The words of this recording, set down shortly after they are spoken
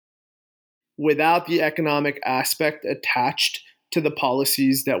without the economic aspect attached to the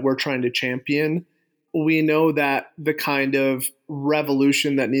policies that we're trying to champion, we know that the kind of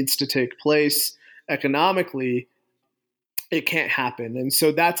revolution that needs to take place economically, it can't happen. And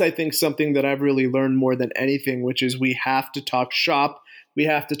so that's, I think, something that I've really learned more than anything, which is we have to talk shop, we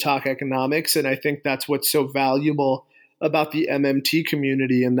have to talk economics. And I think that's what's so valuable about the MMT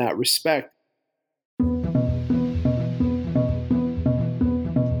community in that respect.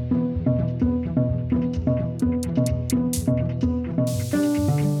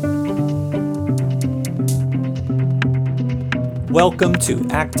 Welcome to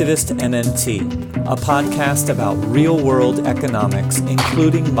Activist MMT, a podcast about real-world economics,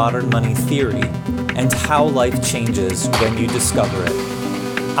 including modern money theory, and how life changes when you discover it.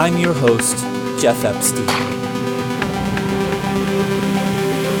 I'm your host, Jeff Epstein.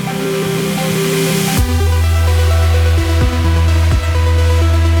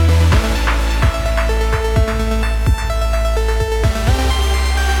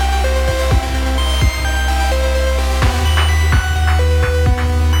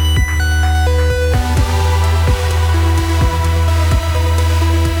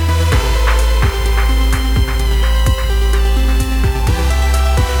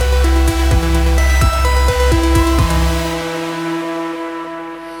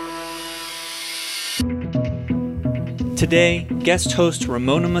 Today, guest host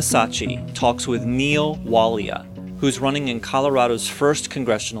Ramona Masacci talks with Neil Wallia, who's running in Colorado's 1st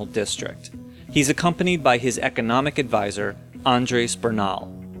Congressional District. He's accompanied by his economic advisor, Andres Bernal.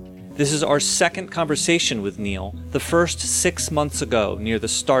 This is our second conversation with Neil, the first 6 months ago near the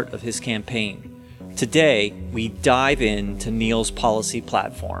start of his campaign. Today, we dive into Neil's policy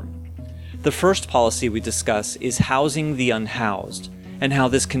platform. The first policy we discuss is housing the unhoused, and how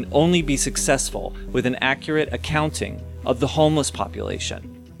this can only be successful with an accurate accounting of the homeless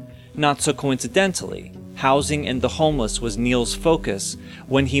population. Not so coincidentally, housing and the homeless was Neil's focus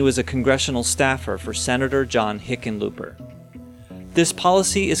when he was a congressional staffer for Senator John Hickenlooper. This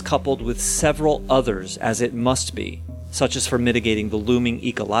policy is coupled with several others, as it must be, such as for mitigating the looming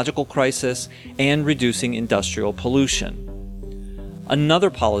ecological crisis and reducing industrial pollution.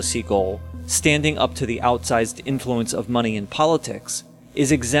 Another policy goal, standing up to the outsized influence of money in politics, is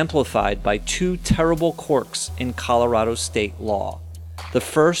exemplified by two terrible quirks in Colorado state law. The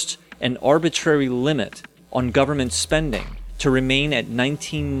first, an arbitrary limit on government spending to remain at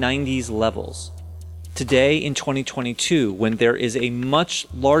 1990s levels. Today, in 2022, when there is a much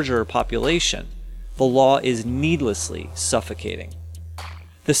larger population, the law is needlessly suffocating.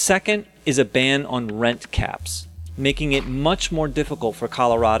 The second is a ban on rent caps, making it much more difficult for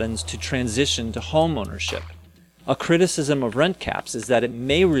Coloradans to transition to homeownership. A criticism of rent caps is that it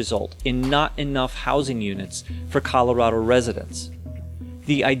may result in not enough housing units for Colorado residents.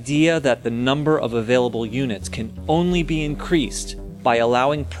 The idea that the number of available units can only be increased by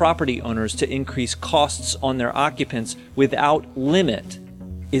allowing property owners to increase costs on their occupants without limit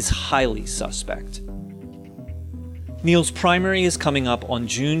is highly suspect. Neil's primary is coming up on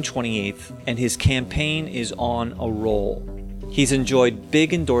June 28th, and his campaign is on a roll. He's enjoyed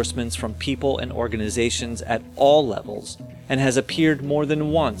big endorsements from people and organizations at all levels and has appeared more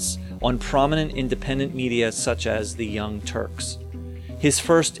than once on prominent independent media such as the Young Turks. His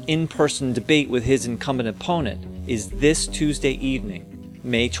first in-person debate with his incumbent opponent is this Tuesday evening,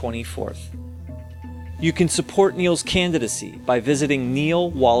 May 24th. You can support Neil's candidacy by visiting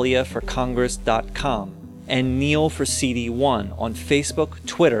neilwalliaforcongress.com and Neil for CD1 on Facebook,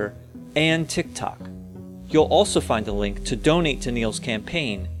 Twitter, and TikTok. You'll also find a link to donate to Neil's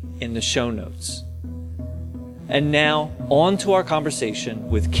campaign in the show notes. And now, on to our conversation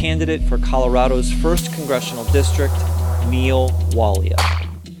with candidate for Colorado's 1st Congressional District, Neil Wallia.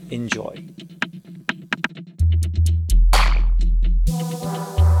 Enjoy.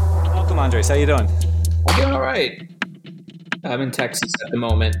 Welcome, Andres. How you doing? I'm doing all right. I'm in Texas at the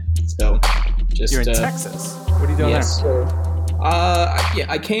moment, so just... You're in Texas? What are you doing there? So,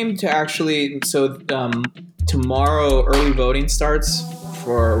 I came to actually, tomorrow early voting starts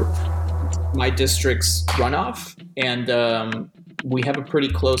for my district's runoff, and we have a pretty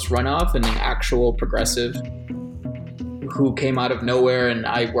close runoff and an actual progressive who came out of nowhere, and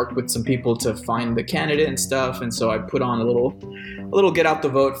I worked with some people to find the candidate and stuff, and so I put on a little get out the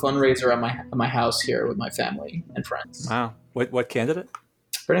vote fundraiser at my house here with my family and friends. Wow. What candidate?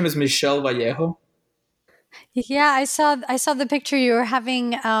 Her name is Michelle Vallejo. Yeah, I saw the picture. You were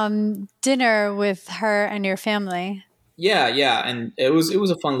having dinner with her and your family. Yeah, and it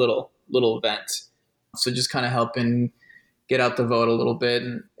was a fun little event. So just kind of helping get out the vote a little bit.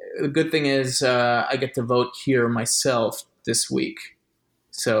 And the good thing is I get to vote here myself this week.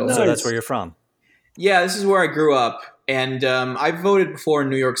 So, So that's where you're from. Yeah, this is where I grew up. And I've voted before in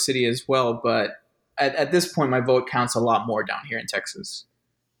New York City as well. But at this point, my vote counts a lot more down here in Texas.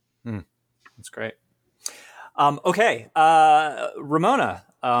 That's great. Okay. Ramona,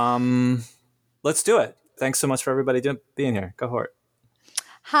 let's do it. Thanks so much for everybody being here. Go for it.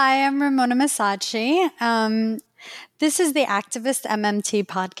 Hi, I'm Ramona Masacci. This is the Activist MMT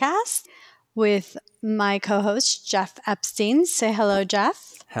podcast with my co-host, Jeff Epstein. Say hello,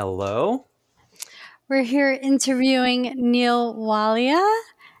 Jeff. Hello. We're here interviewing Neil Walia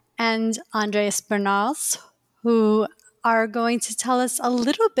and Andres Bernals, who are going to tell us a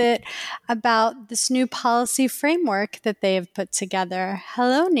little bit about this new policy framework that they have put together.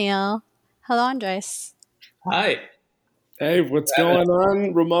 Hello, Neil. Hello, Andres. Hi. Hey, what's going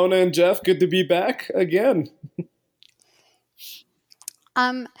on, Ramona and Jeff? Good to be back again.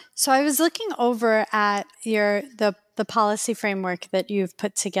 So I was looking over at the policy framework that you've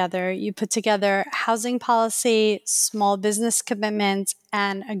put together. You put together housing policy, small business commitments,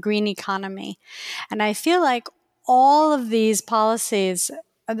 and a green economy. And I feel like all of these policies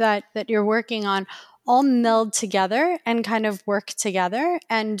that you're working on all meld together and kind of work together.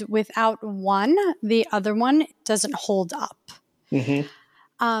 And without one, the other one doesn't hold up.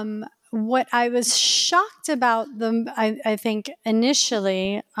 Mm-hmm. What I was shocked about them, I think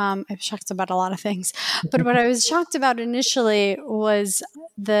initially, I'm shocked about a lot of things, but what I was shocked about initially was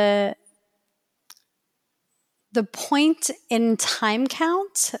the point in time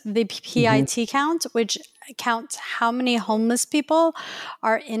count, the PIT count, which counts how many homeless people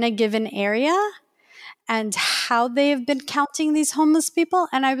are in a given area and how they have been counting these homeless people.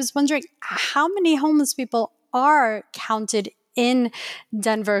 And I was wondering how many homeless people are counted in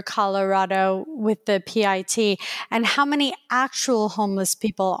Denver, Colorado with the PIT, and how many actual homeless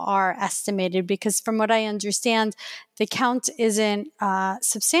people are estimated? Because from what I understand, the count isn't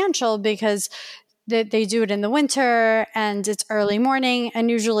substantial because they do it in the winter and it's early morning,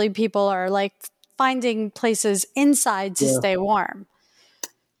 and usually people are like finding places inside to stay warm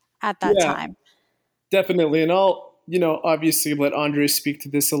at that time. Definitely. And I'll, obviously let Andre speak to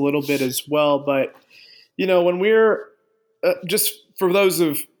this a little bit as well. But, when we're just for those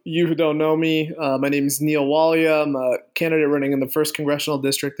of you who don't know me, my name is Neil Walia. I'm a candidate running in the 1st Congressional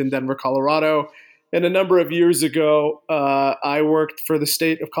District in Denver, Colorado. And a number of years ago, I worked for the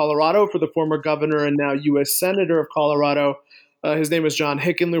state of Colorado for the former governor and now U.S. Senator of Colorado. His name is John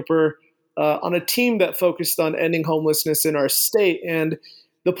Hickenlooper, on a team that focused on ending homelessness in our state. And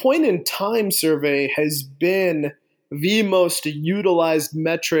the point in time survey has been the most utilized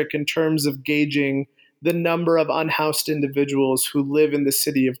metric in terms of gauging the number of unhoused individuals who live in the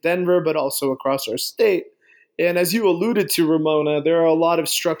city of Denver, but also across our state. And as you alluded to, Ramona, there are a lot of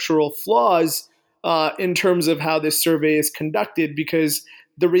structural flaws in terms of how this survey is conducted, because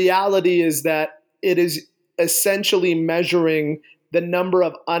the reality is that it is essentially measuring the number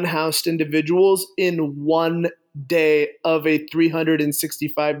of unhoused individuals in one day of a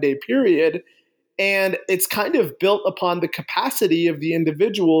 365-day period. And it's kind of built upon the capacity of the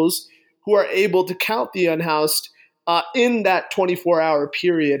individuals who are able to count the unhoused in that 24-hour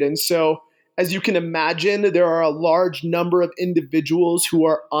period. And so, as you can imagine, there are a large number of individuals who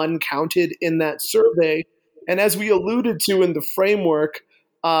are uncounted in that survey. And as we alluded to in the framework,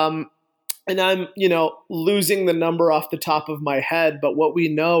 and I'm, losing the number off the top of my head, but what we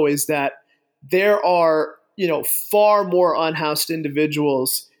know is that there are, far more unhoused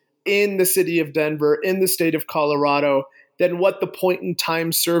individuals in the city of Denver, in the state of Colorado, than what the point in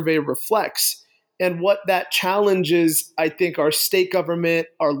time survey reflects. And what that challenges, I think, our state government,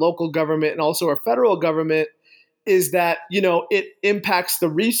 our local government, and also our federal government is that, it impacts the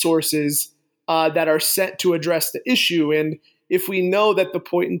resources that are sent to address the issue. And if we know that the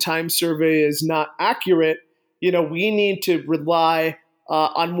point in time survey is not accurate, we need to rely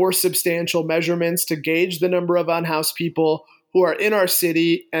on more substantial measurements to gauge the number of unhoused people who are in our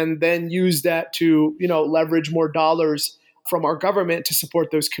city, and then use that to, leverage more dollars from our government to support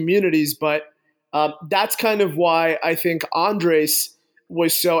those communities. But that's kind of why I think Andres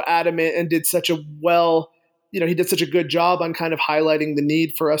was so adamant and did such a he did such a good job on kind of highlighting the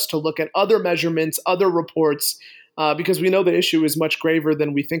need for us to look at other measurements, other reports, because we know the issue is much graver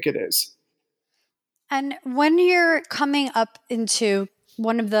than we think it is. And when you're coming up into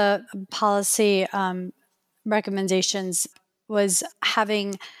one of the policy recommendations was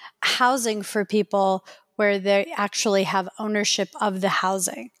having housing for people where they actually have ownership of the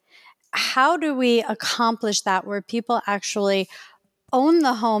housing. How do we accomplish that where people actually own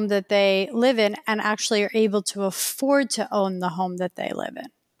the home that they live in and actually are able to afford to own the home that they live in?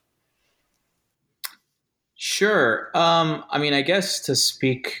 Sure. I mean, I guess to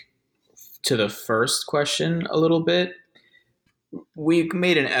speak to the first question a little bit, we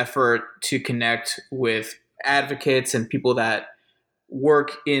made an effort to connect with advocates and people that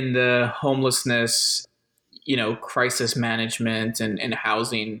work in the homelessness, crisis management and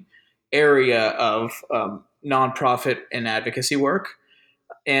housing area of nonprofit and advocacy work.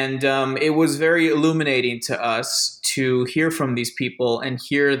 And it was very illuminating to us to hear from these people and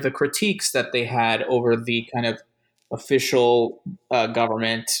hear the critiques that they had over the kind of official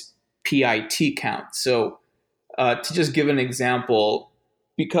government PIT count. So, to just give an example,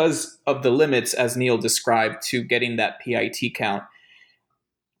 because of the limits, as Neil described, to getting that PIT count,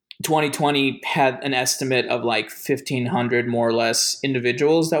 2020 had an estimate of like 1,500 more or less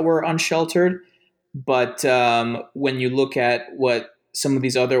individuals that were unsheltered. But when you look at what some of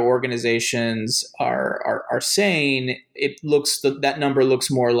these other organizations are saying, that number looks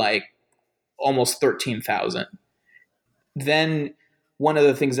more like almost 13,000. Then one of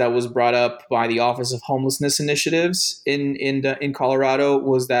the things that was brought up by the Office of Homelessness Initiatives in Colorado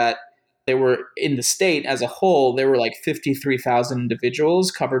was that there were, in the state as a whole, there were like 53,000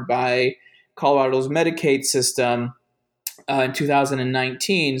 individuals covered by Colorado's Medicaid system in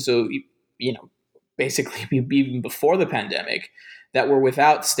 2019. So, basically even before the pandemic, that were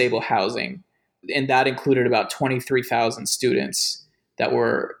without stable housing. And that included about 23,000 students that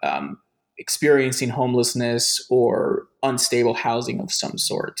were experiencing homelessness or unstable housing of some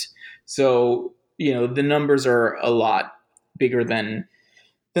sort. So, the numbers are a lot bigger than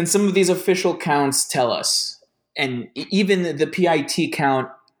some of these official counts tell us. And even the PIT count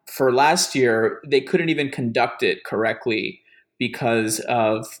for last year, they couldn't even conduct it correctly because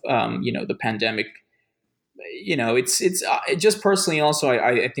of, the pandemic. It's just personally also,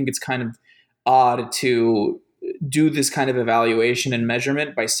 I think it's kind of odd to do this kind of evaluation and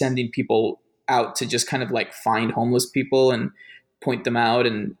measurement by sending people out to just kind of like find homeless people and point them out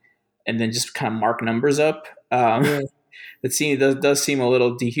and then just kind of mark numbers up. That does seem a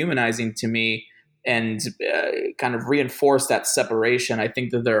little dehumanizing to me, and kind of reinforce that separation. I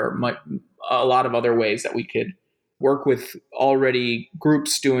think that there are a lot of other ways that we could work with already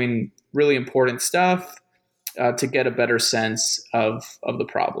groups doing really important stuff to get a better sense of the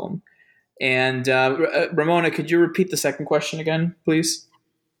problem. And Ramona, could you repeat the second question again, please?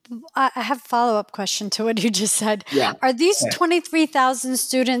 I have a follow-up question to what you just said. Yeah. Are these 23,000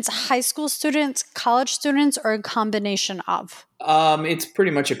 students high school students, college students, or a combination of? It's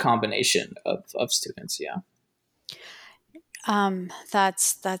pretty much a combination of students, yeah.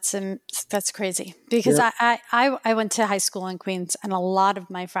 That's crazy, because I went to high school in Queens, and a lot of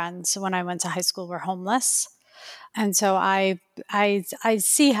my friends when I went to high school were homeless. And so I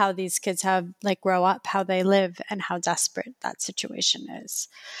see how these kids have grow up, how they live, and how desperate that situation is.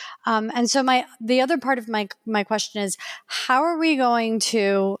 And so the other part of my question is, how are we going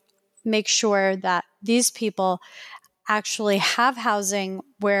to make sure that these people actually have housing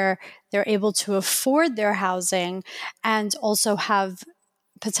where they're able to afford their housing and also have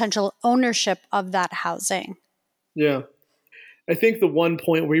potential ownership of that housing? Yeah. I think the one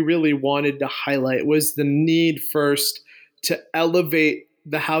point we really wanted to highlight was the need first to elevate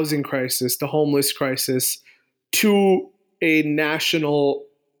the housing crisis, the homeless crisis, to a national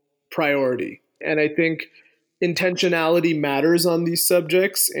priority. And I think intentionality matters on these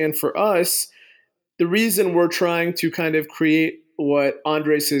subjects. And for us, the reason we're trying to kind of create what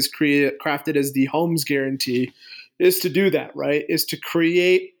Andres has crafted as the Homes Guarantee is to do that, right? Is to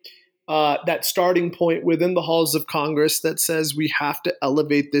create that starting point within the halls of Congress that says we have to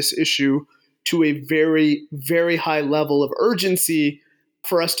elevate this issue to a very, very high level of urgency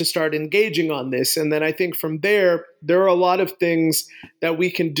for us to start engaging on this. And then I think from there are a lot of things that we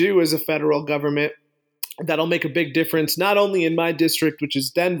can do as a federal government that'll make a big difference, not only in my district, which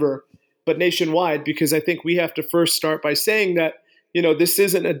is Denver, but nationwide, because I think we have to first start by saying that, this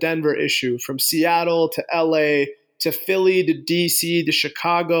isn't a Denver issue. From Seattle to LA to Philly to DC to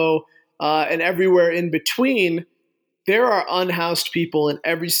Chicago, and everywhere in between, there are unhoused people in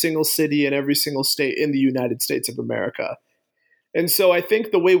every single city and every single state in the United States of America. And so I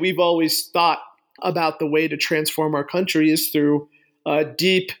think the way we've always thought about the way to transform our country is through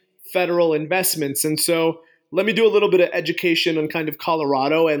deep federal investments. And so let me do a little bit of education on kind of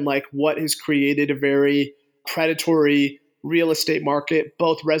Colorado and what has created a very predatory real estate market,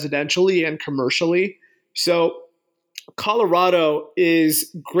 both residentially and commercially. So Colorado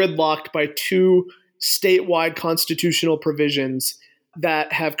is gridlocked by two statewide constitutional provisions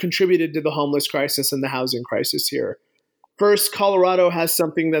that have contributed to the homeless crisis and the housing crisis here. First, Colorado has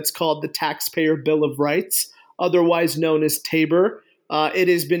something that's called the Taxpayer Bill of Rights, otherwise known as TABOR. It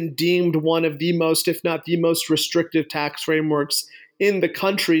has been deemed one of the most, if not the most restrictive tax frameworks in the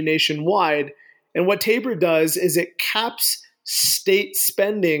country nationwide. And what Tabor does is it caps state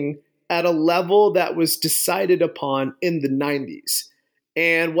spending at a level that was decided upon in the 90s.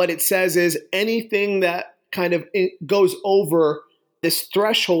 And what it says is anything that kind of goes over this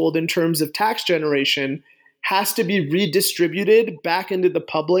threshold in terms of tax generation has to be redistributed back into the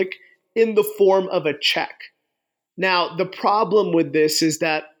public in the form of a check. Now, the problem with this is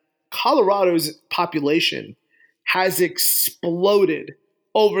that Colorado's population has exploded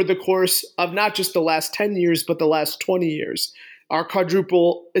over the course of not just the last 10 years, but the last 20 years.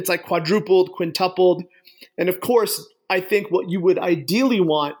 It's like quadrupled, quintupled. And of course, I think what you would ideally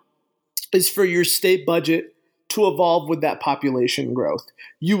want is for your state budget to evolve with that population growth.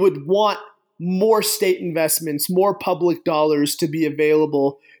 You would want more state investments, more public dollars to be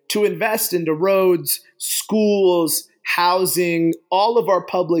available to invest into roads, schools, housing, all of our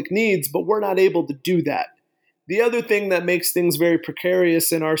public needs, but we're not able to do that. The other thing that makes things very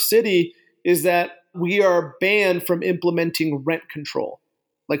precarious in our city is that we are banned from implementing rent control.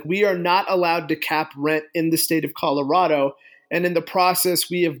 Like, we are not allowed to cap rent in the state of Colorado. And in the process,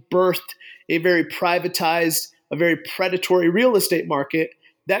 we have birthed a very privatized, a very predatory real estate market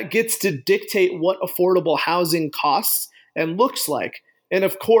that gets to dictate what affordable housing costs and looks like. And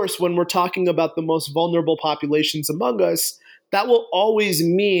of course, when we're talking about the most vulnerable populations among us, that will always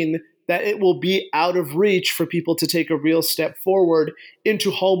mean that it will be out of reach for people to take a real step forward into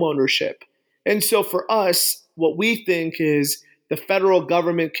home ownership. And so for us, what we think is the federal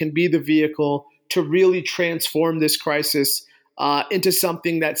government can be the vehicle to really transform this crisis into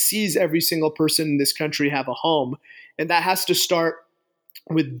something that sees every single person in this country have a home. And that has to start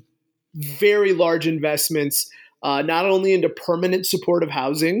with very large investments, not only into permanent supportive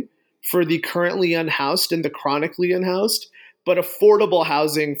housing for the currently unhoused and the chronically unhoused, but affordable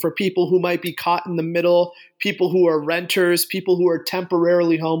housing for people who might be caught in the middle, people who are renters, people who are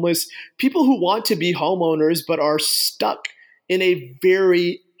temporarily homeless, people who want to be homeowners but are stuck in a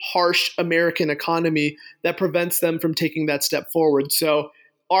very harsh American economy that prevents them from taking that step forward. So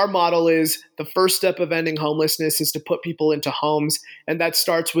our model is the first step of ending homelessness is to put people into homes, and that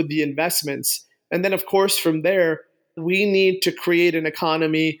starts with the investments. And then, of course, from there, we need to create an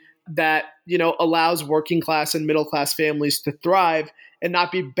economy that, allows working class and middle class families to thrive and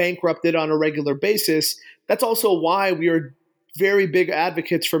not be bankrupted on a regular basis. That's also why we are very big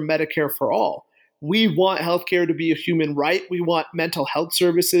advocates for Medicare for all. We want healthcare to be a human right. We want mental health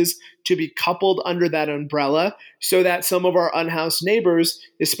services to be coupled under that umbrella so that some of our unhoused neighbors,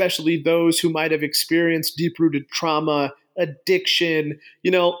 especially those who might have experienced deep-rooted trauma, addiction,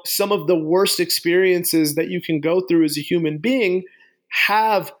 some of the worst experiences that you can go through as a human being,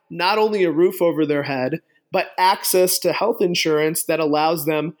 have not only a roof over their head, but access to health insurance that allows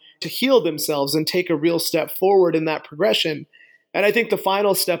them to heal themselves and take a real step forward in that progression. And I think the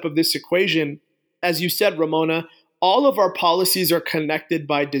final step of this equation, as you said, Ramona, all of our policies are connected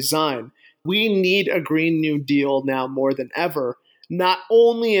by design. We need a Green New Deal now more than ever, not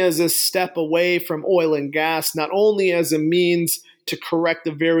only as a step away from oil and gas, not only as a means to correct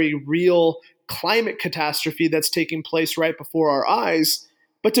the very real climate catastrophe that's taking place right before our eyes,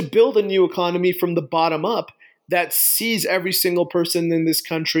 but to build a new economy from the bottom up that sees every single person in this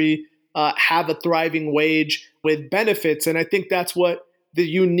country have a thriving wage with benefits. And I think that's what the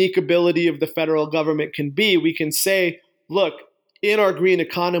unique ability of the federal government can be. We can say, look, in our green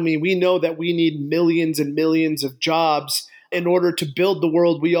economy, we know that we need millions and millions of jobs in order to build the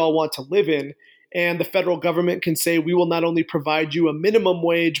world we all want to live in. And the federal government can say, we will not only provide you a minimum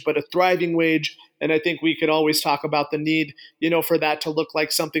wage, but a thriving wage. And I think we could always talk about the need, for that to look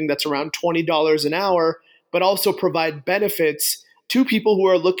like something that's around $20 an hour, but also provide benefits to people who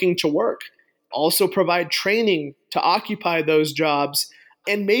are looking to work, also provide training to occupy those jobs,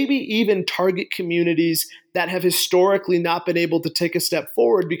 and maybe even target communities that have historically not been able to take a step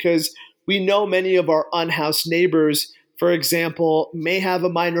forward because we know many of our unhoused neighbors, for example, may have a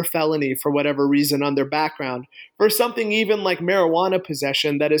minor felony for whatever reason on their background, for something even like marijuana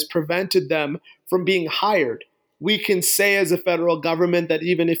possession that has prevented them from being hired. We can say as a federal government that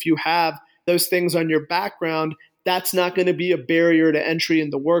even if you have those things on your background, that's not going to be a barrier to entry in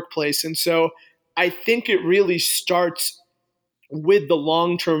the workplace. And so I think it really starts with the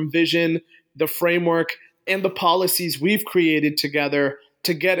long-term vision, the framework, and the policies we've created together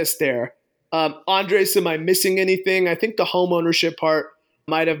to get us there. Andres, am I missing anything? I think the home ownership part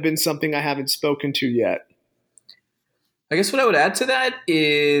might have been something I haven't spoken to yet. I guess what I would add to that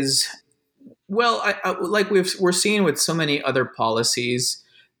is, well, like we're seeing with so many other policies,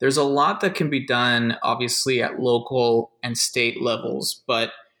 there's a lot that can be done, obviously, at local and state levels.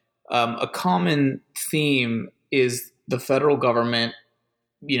 But a common theme is the federal government,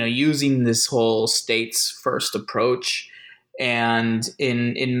 using this whole states first approach, and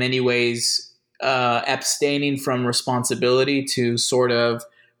in many ways abstaining from responsibility to sort of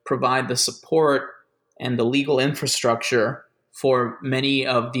provide the support and the legal infrastructure for many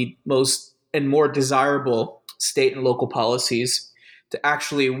of the most and more desirable state and local policies to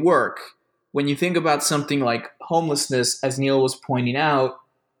actually work. When you think about something like homelessness, as Neil was pointing out,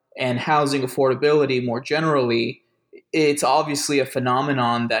 and housing affordability more generally, it's obviously a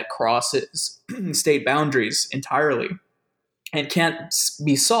phenomenon that crosses state boundaries entirely and can't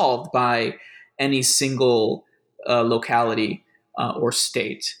be solved by any single locality or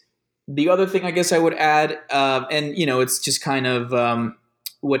state. The other thing I guess I would add, and it's just kind of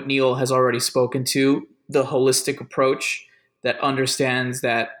what Neil has already spoken to, the holistic approach that understands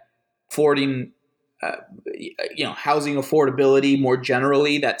that affording, housing affordability more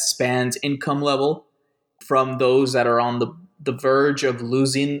generally, that spans income level from those that are on the verge of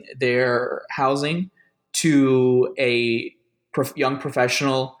losing their housing to a young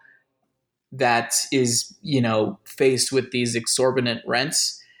professional that is, faced with these exorbitant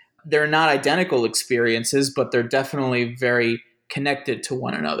rents. They're not identical experiences, but they're definitely very connected to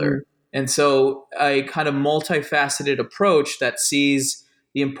one another. And so a kind of multifaceted approach that sees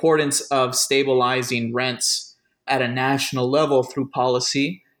the importance of stabilizing rents at a national level through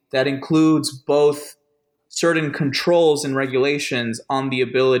policy that includes both certain controls and regulations on the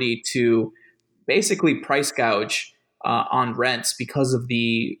ability to basically price gouge on rents because of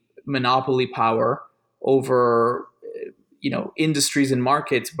the monopoly power over industries and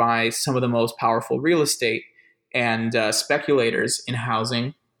markets by some of the most powerful real estate and speculators in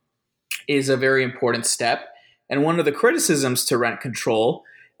housing is a very important step. And one of the criticisms to rent control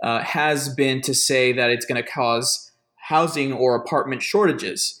has been to say that it's going to cause housing or apartment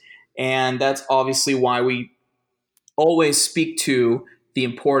shortages. And that's obviously why we always speak to the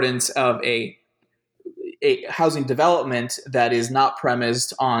importance of a housing development that is not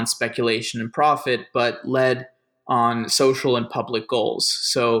premised on speculation and profit, but led on social and public goals.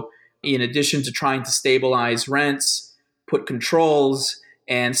 So in addition to trying to stabilize rents, put controls,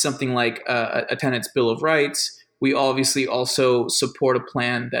 and something like a tenant's bill of rights, we obviously also support a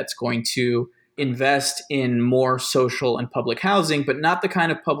plan that's going to invest in more social and public housing, but not the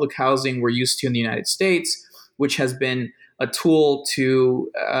kind of public housing we're used to in the United States, which has been a tool to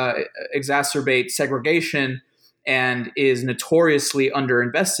exacerbate segregation and is notoriously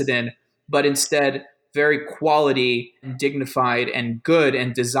underinvested in, but instead very quality, dignified, and good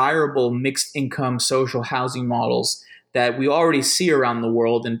and desirable mixed income social housing models that we already see around the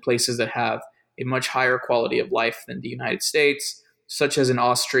world in places that have a much higher quality of life than the United States, such as in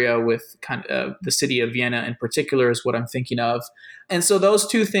Austria with kind of the city of Vienna in particular is what I'm thinking of. And so those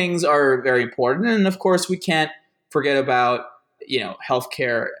two things are very important. And of course, we can't forget about,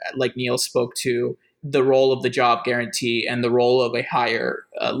 healthcare, like Neil spoke to, the role of the job guarantee and the role of a higher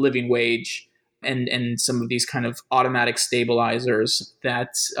living wage and some of these kind of automatic stabilizers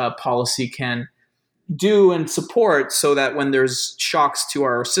that policy can do and support so that when there's shocks to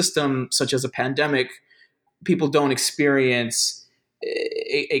our system, such as a pandemic, people don't experience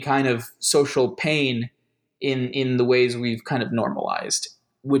a kind of social pain in the ways we've kind of normalized,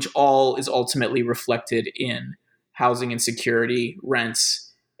 which all is ultimately reflected in housing insecurity,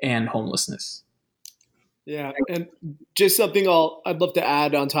 rents, and homelessness. Yeah, and just something I'd love to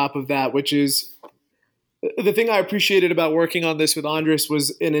add on top of that, which is the thing I appreciated about working on this with Andres was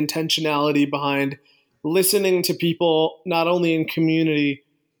an intentionality behind listening to people, not only in community,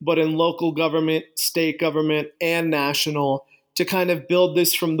 but in local government, state government, and national, to kind of build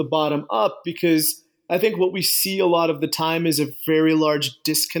this from the bottom up, because I think what we see a lot of the time is a very large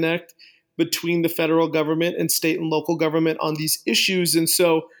disconnect between the federal government and state and local government on these issues. And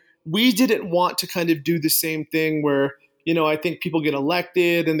so we didn't want to kind of do the same thing where, I think people get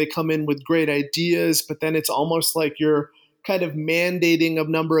elected and they come in with great ideas, but then it's almost like you're kind of mandating a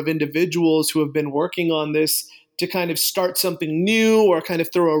number of individuals who have been working on this to kind of start something new or kind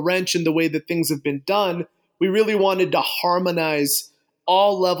of throw a wrench in the way that things have been done. We really wanted to harmonize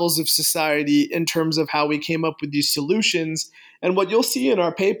all levels of society in terms of how we came up with these solutions. And what you'll see in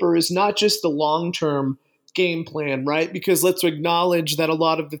our paper is not just the long-term game plan, right? Because let's acknowledge that a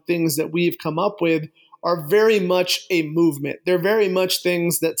lot of the things that we've come up with are very much a movement. They're very much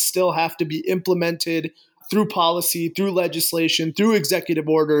things that still have to be implemented through policy, through legislation, through executive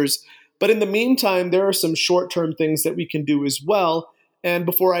orders. But in the meantime, there are some short-term things that we can do as well. And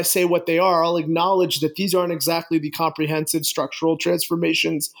before I say what they are, I'll acknowledge that these aren't exactly the comprehensive structural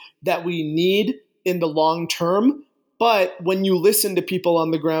transformations that we need in the long term. But when you listen to people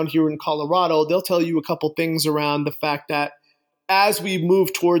on the ground here in Colorado, they'll tell you a couple things around the fact that as we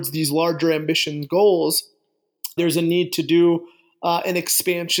move towards these larger ambition goals, there's a need to do an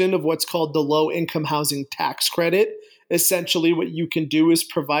expansion of what's called the low-income housing tax credit. Essentially, what you can do is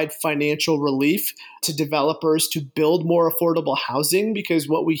provide financial relief to developers to build more affordable housing, because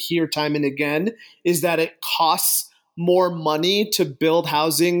what we hear time and again is that it costs more money to build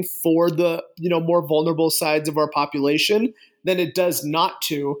housing for the more vulnerable sides of our population than it does not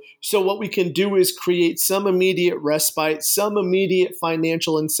to. So what we can do is create some immediate respite, some immediate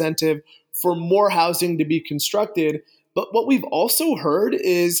financial incentive for more housing to be constructed. But what we've also heard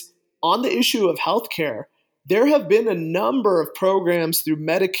is on the issue of healthcare, there have been a number of programs through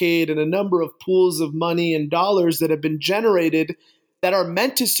Medicaid and a number of pools of money and dollars that have been generated that are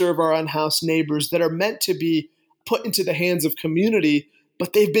meant to serve our unhoused neighbors, that are meant to be put into the hands of community,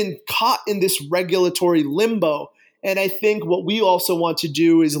 but they've been caught in this regulatory limbo. And I think what we also want to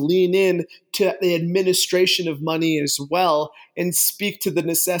do is lean in to the administration of money as well and speak to the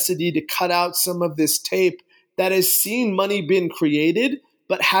necessity to cut out some of this tape that has seen money being created,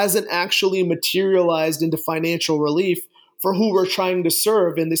 but hasn't actually materialized into financial relief for who we're trying to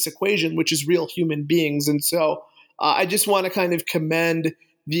serve in this equation, which is real human beings. And so I just want to kind of commend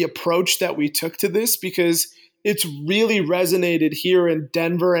the approach that we took to this, because it's really resonated here in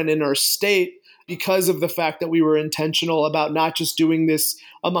Denver and in our state because of the fact that we were intentional about not just doing this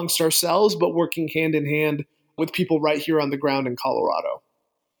amongst ourselves, but working hand in hand with people right here on the ground in Colorado.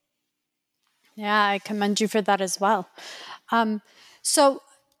 Yeah, I commend you for that as well. So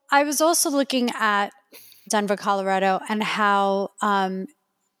I was also looking at Denver, Colorado, and how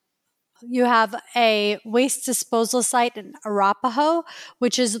you have a waste disposal site in Arapahoe,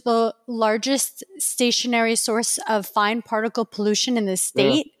 which is the largest stationary source of fine particle pollution in the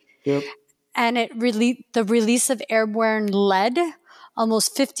state. Yeah. Yep. And the release of airborne lead,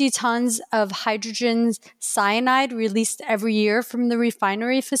 almost 50 tons of hydrogen cyanide released every year from the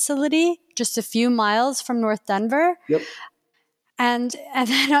refinery facility, just a few miles from North Denver. Yep. And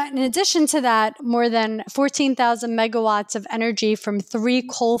then in addition to that, more than 14,000 megawatts of energy from 3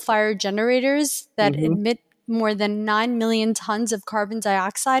 coal-fired generators that emit more than 9 million tons of carbon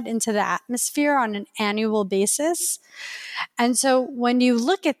dioxide into the atmosphere on an annual basis. And so when you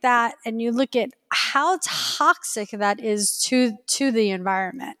look at that and you look at how toxic that is to the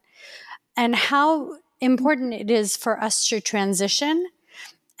environment and how important it is for us to transition,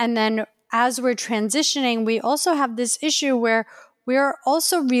 and then as we're transitioning, we also have this issue where we are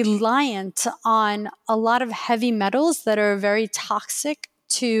also reliant on a lot of heavy metals that are very toxic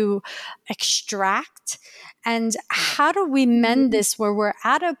to extract. And how do we mend this where we're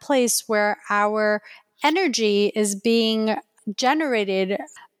at a place where our energy is being generated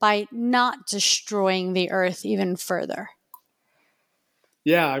by not destroying the earth even further?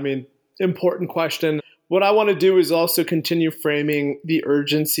 Yeah, I mean, important question. What I want to do is also continue framing the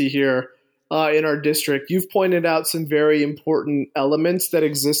urgency here in our district. You've pointed out some very important elements that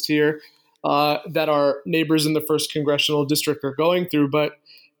exist here that our neighbors in the 1st Congressional District are going through. But,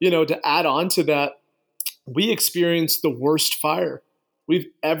 to add on to that, we experienced the worst fire we've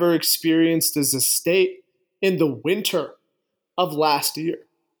ever experienced as a state in the winter of last year.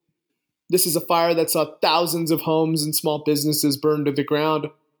 This is a fire that saw thousands of homes and small businesses burn to the ground,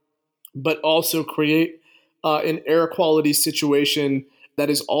 but also create an air quality situation that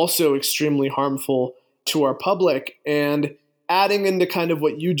is also extremely harmful to our public. And adding into kind of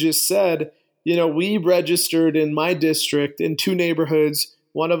what you just said, we registered in my district in 2 neighborhoods.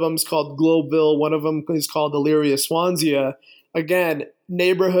 One of them is called Globeville. One of them is called Elyria Swansea. Again,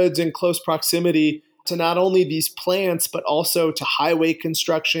 neighborhoods in close proximity to not only these plants, but also to highway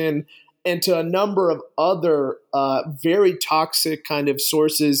construction and to a number of other very toxic kind of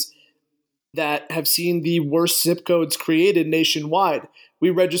sources that have seen the worst zip codes created nationwide. We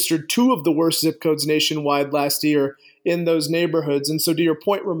registered 2 of the worst zip codes nationwide last year in those neighborhoods. And so to your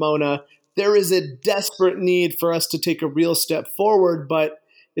point, Ramona, there is a desperate need for us to take a real step forward, but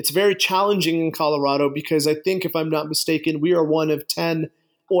it's very challenging in Colorado because I think, if I'm not mistaken, we are one of 10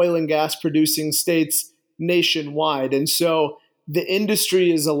 oil and gas producing states nationwide. And so the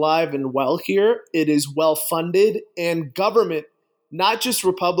industry is alive and well here. It is well funded, and government, not just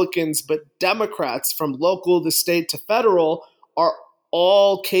Republicans, but Democrats from local to state to federal, are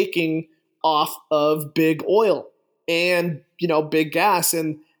all caking off of big oil and, big gas.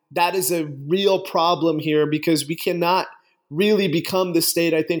 And that is a real problem here because we cannot really become the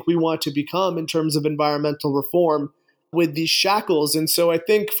state I think we want to become in terms of environmental reform with these shackles. And so I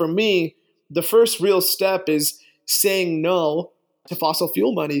think for me, the first real step is saying no to fossil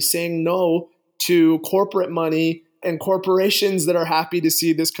fuel money, saying no to corporate money and corporations that are happy to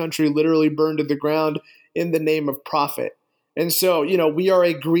see this country literally burned to the ground in the name of profit. And so, we are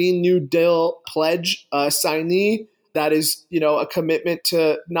a Green New Deal pledge signee. That is, a commitment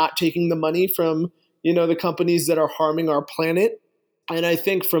to not taking the money from, the companies that are harming our planet. And I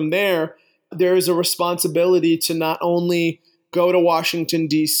think from there is a responsibility to not only go to Washington,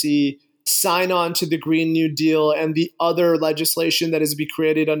 D.C., sign on to the Green New Deal and the other legislation that is to be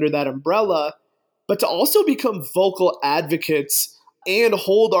created under that umbrella, but to also become vocal advocates and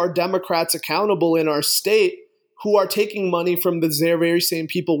hold our Democrats accountable in our state who are taking money from the very same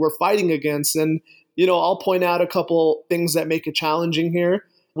people we're fighting against. And, I'll point out a couple things that make it challenging here.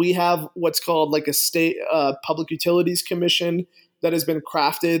 We have what's called like a state public utilities commission that has been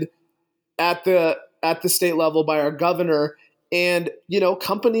crafted at the state level by our governor. And,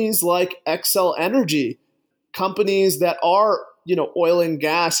 companies like Xcel Energy, companies that are, oil and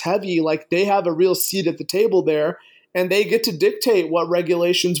gas heavy, like they have a real seat at the table there, and they get to dictate what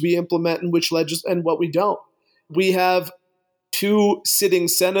regulations we implement and and what we don't. We have 2 sitting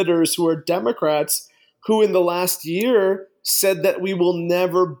senators who are Democrats who in the last year said that we will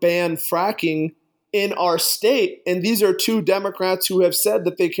never ban fracking in our state. And these are 2 Democrats who have said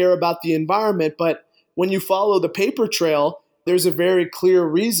that they care about the environment. But when you follow the paper trail, there's a very clear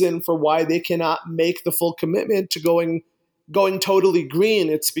reason for why they cannot make the full commitment to going totally green.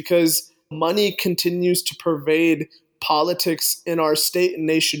 It's because money continues to pervade politics in our state and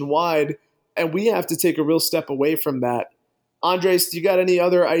nationwide, and we have to take a real step away from that. Andres, do you got any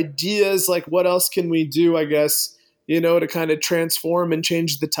other ideas? Like, what else can we do, I guess, to kind of transform and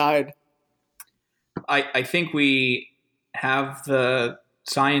change the tide? I think we have the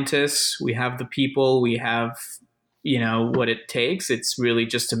scientists, we have the people, we have, what it takes. It's really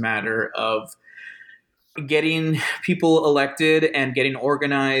just a matter of getting people elected and getting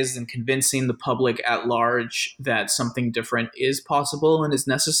organized and convincing the public at large that something different is possible and is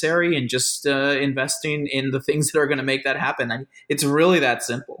necessary, and just investing in the things that are going to make that happen. And it's really that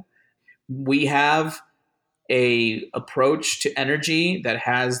simple. We have a approach to energy that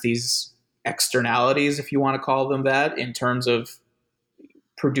has these externalities, if you want to call them that, in terms of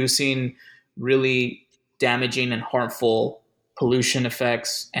producing really damaging and harmful pollution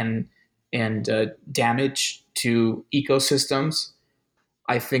effects and damage to ecosystems.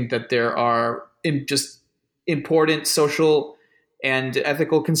 I think that there are just important social and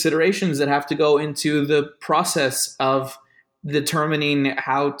ethical considerations that have to go into the process of determining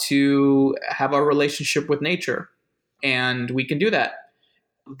how to have a relationship with nature. And we can do that.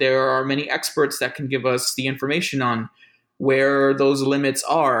 There are many experts that can give us the information on where those limits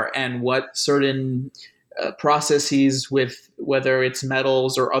are and what certain processes with whether it's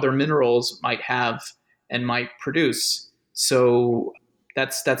metals or other minerals might have and might produce. So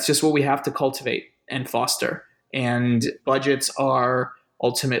that's just what we have to cultivate and foster. And budgets are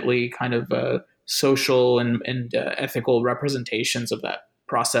ultimately kind of social and ethical representations of that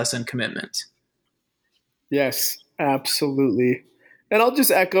process and commitment. Yes, absolutely. And I'll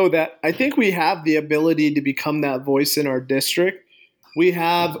just echo that. I think we have the ability to become that voice in our district. We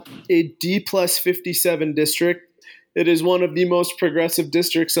have a D+57 district. It is one of the most progressive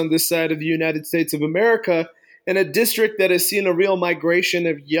districts on this side of the United States of America, and a district that has seen a real migration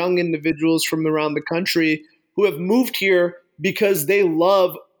of young individuals from around the country who have moved here because they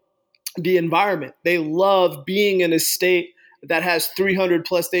love the environment. They love being in a state that has 300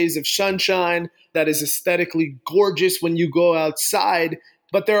 plus days of sunshine, that is aesthetically gorgeous when you go outside,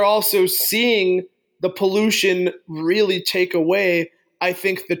 but they're also seeing the pollution really take away, I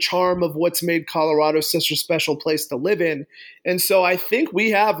think, the charm of what's made Colorado such a special place to live in. And so I think we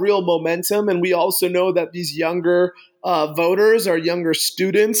have real momentum, and we also know that these younger voters, our younger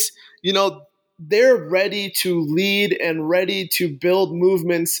students, they're ready to lead and ready to build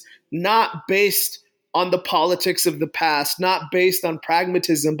movements not based on the politics of the past, not based on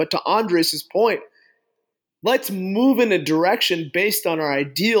pragmatism, but to Andres' point, let's move in a direction based on our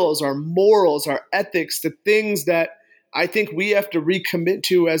ideals, our morals, our ethics, the things that I think we have to recommit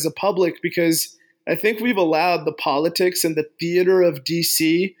to as a public, because I think we've allowed the politics and the theater of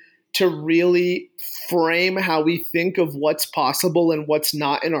DC to really frame how we think of what's possible and what's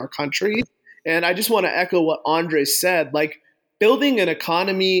not in our country. And I just want to echo what Andres said, like building an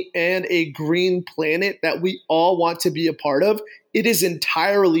economy and a green planet that we all want to be a part of, it is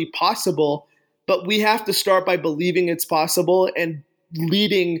entirely possible, but we have to start by believing it's possible and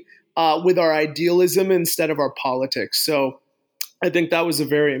leading with our idealism instead of our politics. So I think that was a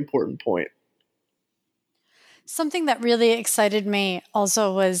very important point. Something that really excited me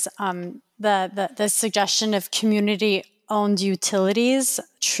also was the suggestion of community-owned utilities,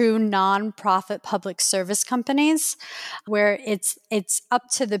 true nonprofit public service companies, where it's up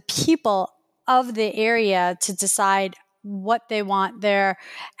to the people of the area to decide what they want their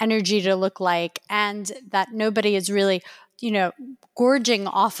energy to look like, and that nobody is really, gorging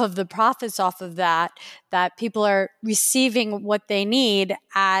off of the profits off of that people are receiving what they need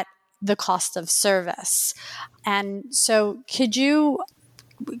at the cost of service. And so could you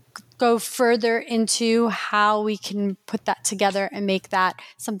go further into how we can put that together and make that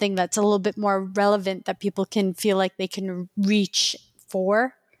something that's a little bit more relevant that people can feel like they can reach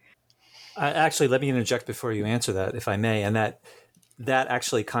for? Actually, let me interject before you answer that, if I may. And that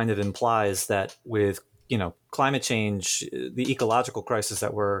actually kind of implies that with, climate change, the ecological crisis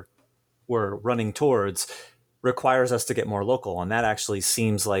that we're running towards requires us to get more local. And that actually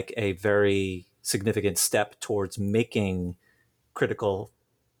seems like a very significant step towards making critical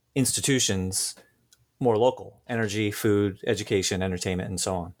institutions more local: energy, food, education, entertainment, and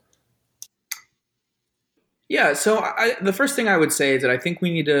so on. Yeah, so the first thing I would say is that I think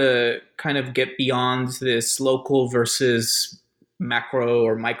we need to kind of get beyond this local versus macro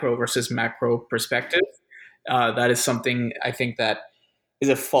or micro versus macro perspective. That is something I think that is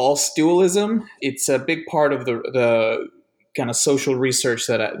a false dualism. It's a big part of the kind of social research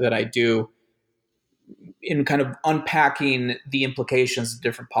that I do in kind of unpacking the implications of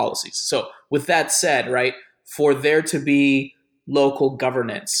different policies. So with that said, right, for there to be local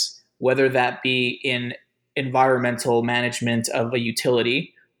governance, whether that be in environmental management of a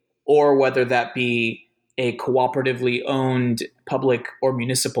utility, or whether that be a cooperatively owned public or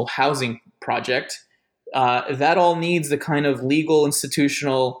municipal housing project, that all needs the kind of legal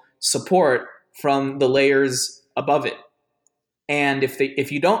institutional support from the layers above it. And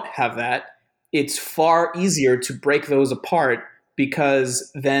if you don't have that, it's far easier to break those apart,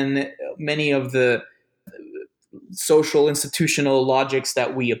 because then many of the social institutional logics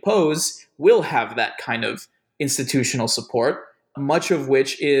that we oppose will have that kind of institutional support, much of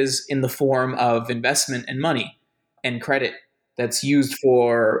which is in the form of investment and money and credit that's used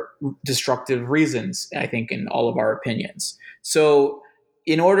for destructive reasons, I think, in all of our opinions. So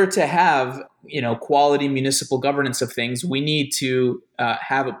in order to have, quality municipal governance of things, we need to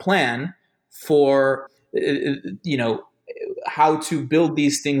have a plan for, how to build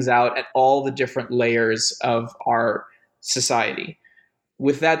these things out at all the different layers of our society.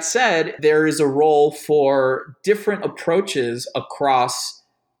 With that said, there is a role for different approaches across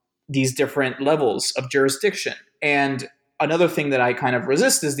these different levels of jurisdiction. And another thing that I kind of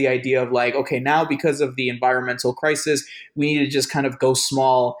resist is the idea of like, okay, now because of the environmental crisis, we need to just kind of go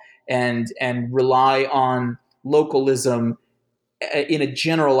small and rely on localism in a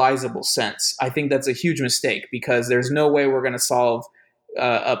generalizable sense. I think that's a huge mistake, because there's no way we're going to solve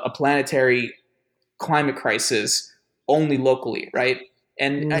a planetary climate crisis only locally, right?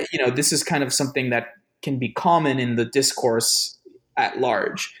 And this is kind of something that can be common in the discourse at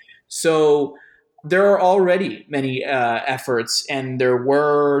large. So there are already many efforts, and there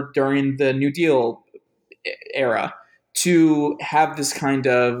were during the New Deal era, to have this kind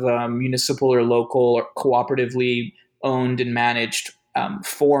of municipal or local or cooperatively owned and managed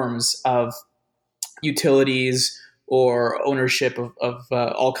forms of utilities or ownership of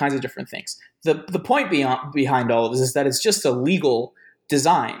all kinds of different things. The point behind all of this is that it's just a legal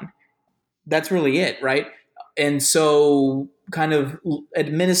design. That's really it, right? And so kind of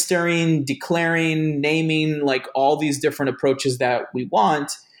administering, declaring, naming, like all these different approaches that we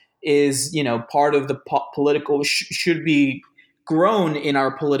want is, part of the political should be grown in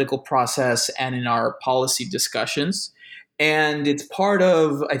our political process and in our policy discussions. And it's part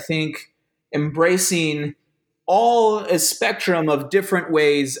of, I think, embracing a spectrum of different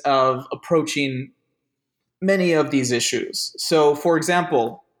ways of approaching many of these issues. So, for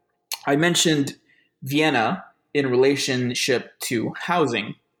example, I mentioned Vienna in relationship to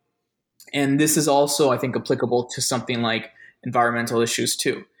housing. And this is also, I think, applicable to something like environmental issues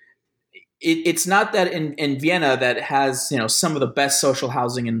too. It's not that in Vienna, that has some of the best social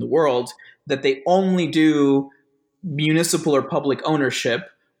housing in the world, that they only do municipal or public ownership,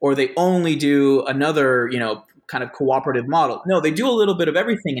 or they only do another kind of cooperative model. No, they do a little bit of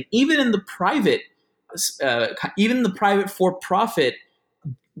everything. And even in the private for-profit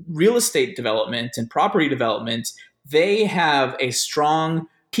real estate development and property development, they have a strong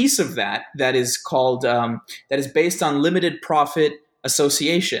piece of that is called that is based on limited profit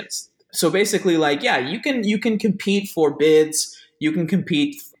associations. So basically, like, yeah, you can compete for bids, you can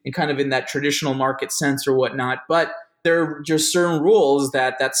compete in kind of in that traditional market sense or whatnot, but there are just certain rules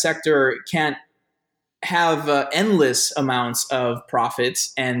that sector can't have endless amounts of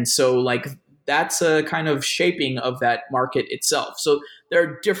profits. And so like that's a kind of shaping of that market itself. So there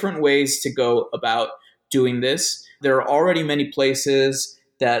are different ways to go about doing this. There are already many places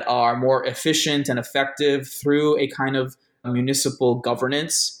that are more efficient and effective through a kind of municipal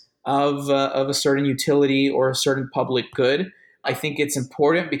governance of a certain utility or a certain public good. I think it's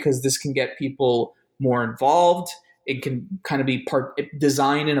important because this can get people more involved. It can kind of be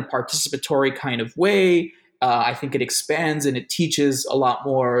designed in a participatory kind of way. I think it expands and it teaches a lot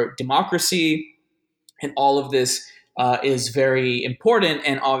more democracy. And all of this is very important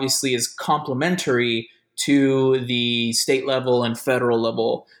and obviously is complementary to the state level and federal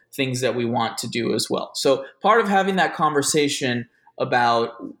level things that we want to do as well. So part of having that conversation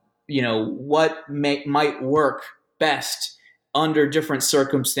about, what might work best under different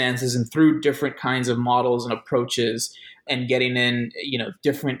circumstances and through different kinds of models and approaches, and getting in,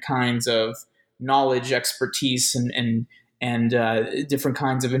 different kinds of knowledge, expertise, and different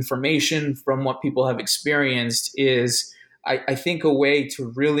kinds of information from what people have experienced is, I think, a way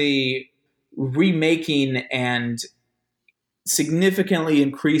to really remaking and significantly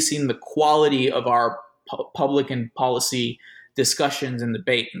increasing the quality of our public and policy discussions and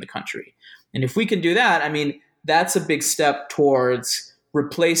debate in the country. And if we can do that, I mean, that's a big step towards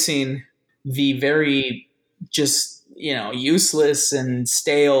replacing the very just, useless and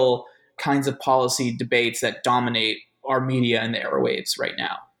stale kinds of policy debates that dominate our media and the airwaves right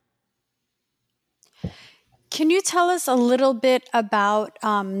now. Can you tell us a little bit about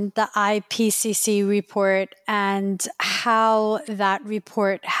the IPCC report and how that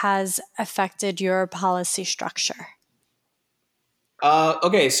report has affected your policy structure?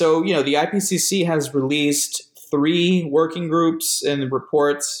 Okay, so the IPCC has released 3 working groups and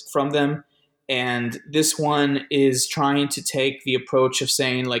reports from them, and this one is trying to take the approach of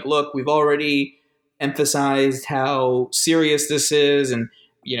saying, like, look, we've already emphasized how serious this is and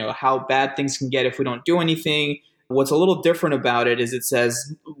how bad things can get if we don't do anything. What's a little different about it is it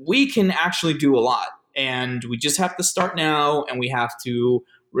says we can actually do a lot, and we just have to start now, and we have to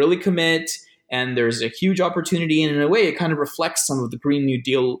really commit, and there's a huge opportunity. And in a way, it kind of reflects some of the Green New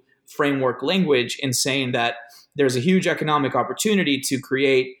Deal framework language in saying that there's a huge economic opportunity to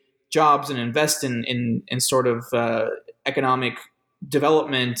create jobs and invest in sort of economic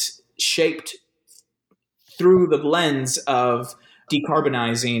development shaped through the lens of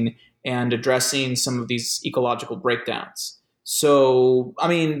decarbonizing and addressing some of these ecological breakdowns. So, I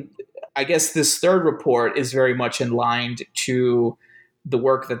mean, I guess this third report is very much in line to the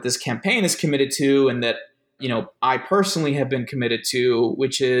work that this campaign is committed to, and that, I personally have been committed to,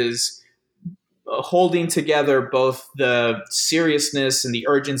 which is holding together both the seriousness and the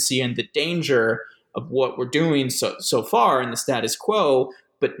urgency and the danger of what we're doing so far in the status quo,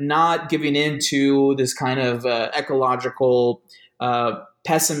 but not giving in to this kind of ecological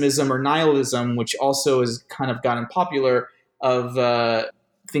pessimism or nihilism, which also has kind of gotten popular, of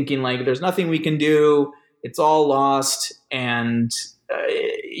thinking like there's nothing we can do, it's all lost, and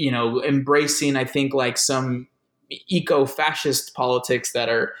embracing, I think, like some eco-fascist politics that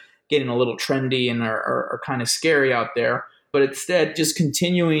are getting a little trendy and are kind of scary out there. But instead, just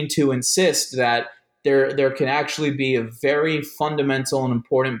continuing to insist that there can actually be a very fundamental and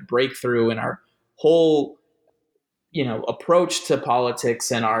important breakthrough in our whole approach to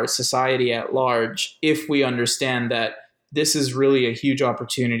politics and our society at large, if we understand that this is really a huge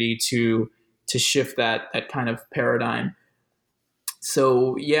opportunity to shift that kind of paradigm.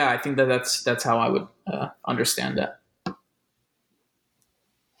 So yeah, I think that's how I would understand that.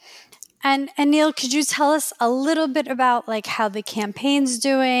 And Neil, could you tell us a little bit about like how the campaign's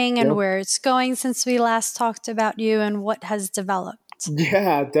doing and where it's going since we last talked about you and what has developed?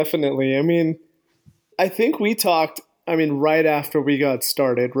 Yeah, definitely. I mean, I think we talked, right after we got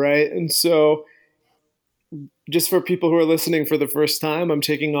started, right? And so just for people who are listening for the first time, I'm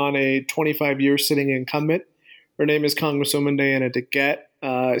taking on a 25-year sitting incumbent. Her name is Congresswoman Diana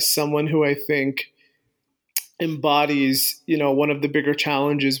DeGette, someone who I think embodies, one of the bigger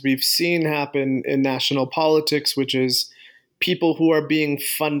challenges we've seen happen in national politics, which is people who are being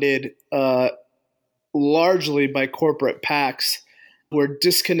funded largely by corporate PACs, who are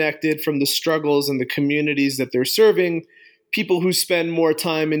disconnected from the struggles and the communities that they're serving, people who spend more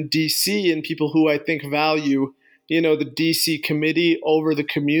time in DC, and people who I think value, the DC committee over the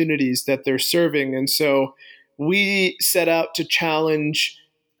communities that they're serving. And so we set out to challenge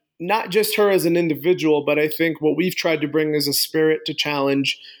not just her as an individual, but I think what we've tried to bring is a spirit to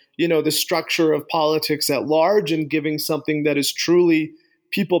challenge, the structure of politics at large, and giving something that is truly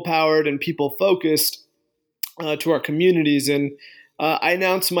people-powered and people-focused to our communities. And I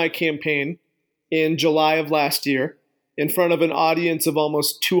announced my campaign in July of last year in front of an audience of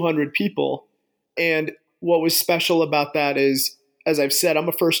almost 200 people. And what was special about that is, as I've said, I'm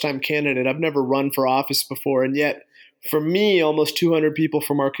a first-time candidate. I've never run for office before. And yet, for me, almost 200 people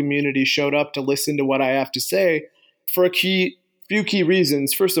from our community showed up to listen to what I have to say for a few key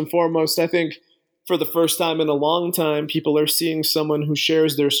reasons. First and foremost, I think for the first time in a long time, people are seeing someone who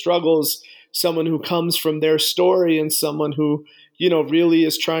shares their struggles, someone who comes from their story, and someone who, really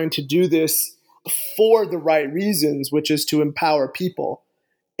is trying to do this for the right reasons, which is to empower people.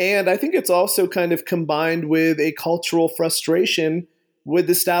 And I think it's also kind of combined with a cultural frustration with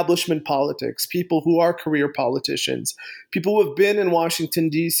establishment politics, people who are career politicians, people who have been in Washington,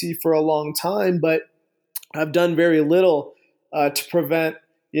 D.C. for a long time, but have done very little to prevent,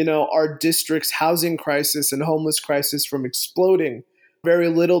 our district's housing crisis and homeless crisis from exploding, very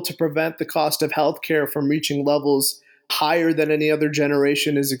little to prevent the cost of healthcare from reaching levels higher than any other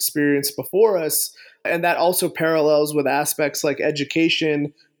generation has experienced before us. And that also parallels with aspects like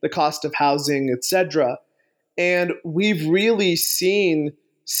education, the cost of housing, etc. And we've really seen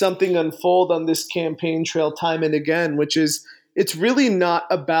something unfold on this campaign trail time and again, which is it's really not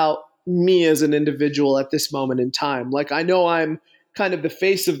about me as an individual at this moment in time. Like, I know I'm kind of the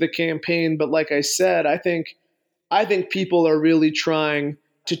face of the campaign, but like I said, I think people are really trying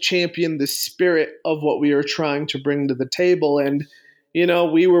to champion the spirit of what we are trying to bring to the table. And,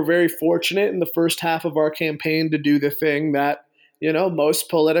 we were very fortunate in the first half of our campaign to do the thing that, most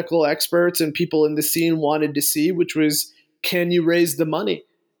political experts and people in the scene wanted to see, which was, can you raise the money?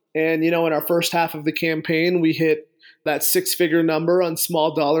 And, in our first half of the campaign, we hit that 6-figure number on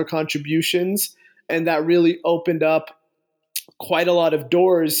small dollar contributions. And that really opened up quite a lot of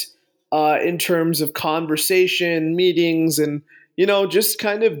doors in terms of conversation, meetings, and, just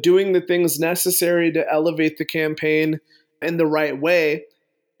kind of doing the things necessary to elevate the campaign in the right way.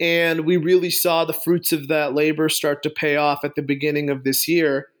 And we really saw the fruits of that labor start to pay off at the beginning of this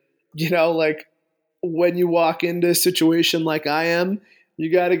year. Like when you walk into a situation like I am,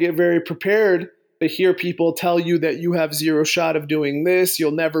 you got to get very prepared to hear people tell you that you have zero shot of doing this,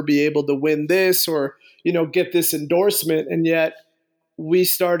 you'll never be able to win this, or, get this endorsement. And yet we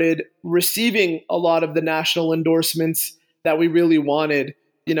started receiving a lot of the national endorsements that we really wanted.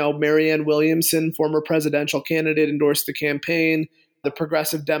 Marianne Williamson, former presidential candidate, endorsed the campaign. The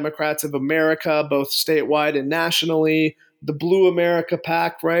Progressive Democrats of America, both statewide and nationally, the Blue America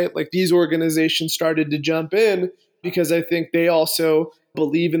PAC, right? Like, these organizations started to jump in because I think they also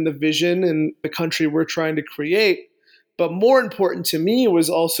believe in the vision and the country we're trying to create. But more important to me was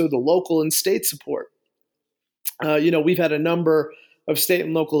also the local and state support. We've had a number of state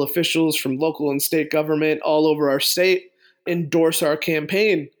and local officials from local and state government all over our state endorse our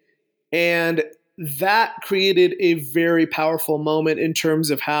campaign. And that created a very powerful moment in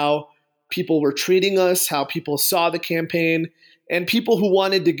terms of how people were treating us, how people saw the campaign, and people who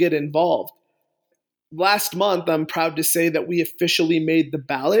wanted to get involved. Last month, I'm proud to say that we officially made the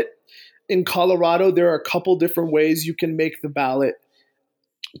ballot. In Colorado, there are a couple different ways you can make the ballot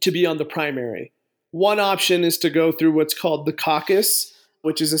to be on the primary. One option is to go through what's called the caucus,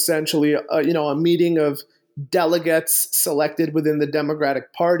 which is essentially a meeting of delegates selected within the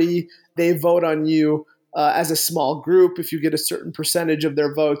Democratic Party. They vote on you as a small group. If you get a certain percentage of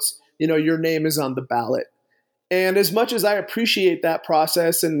their votes, your name is on the ballot. And as much as I appreciate that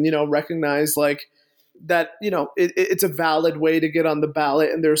process and, recognize like that, it's a valid way to get on the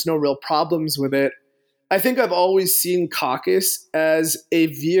ballot and there's no real problems with it, I think I've always seen caucus as a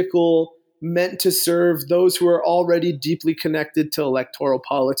vehicle meant to serve those who are already deeply connected to electoral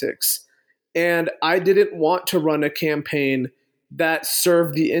politics. And I didn't want to run a campaign that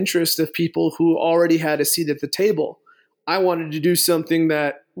served the interest of people who already had a seat at the table. I wanted to do something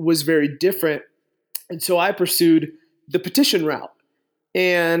that was very different. And so I pursued the petition route.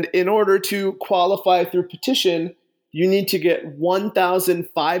 And in order to qualify through petition, you need to get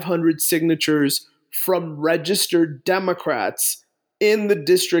 1,500 signatures from registered Democrats in the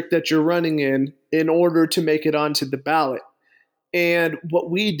district that you're running in order to make it onto the ballot. And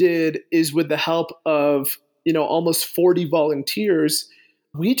what we did is, with the help of, almost 40 volunteers,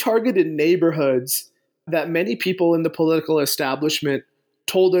 we targeted neighborhoods that many people in the political establishment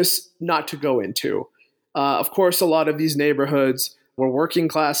told us not to go into. Of course, a lot of these neighborhoods were working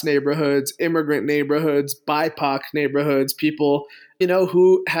class neighborhoods, immigrant neighborhoods, BIPOC neighborhoods, people,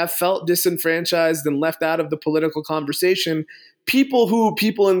 who have felt disenfranchised and left out of the political conversation.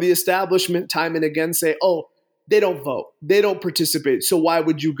 People in the establishment time and again say, oh, they don't vote, they don't participate, so why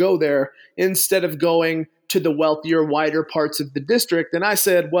would you go there, instead of going to the wealthier, wider parts of the district. And I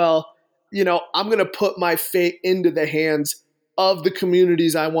said, well, I'm going to put my fate into the hands of the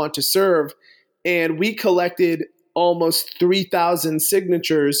communities I want to serve. And we collected almost 3,000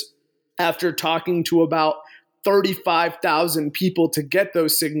 signatures after talking to about 35,000 people to get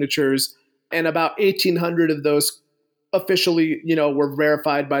those signatures. And about 1,800 of those officially, were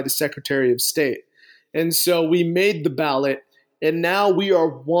verified by the Secretary of State. And so we made the ballot, and now we are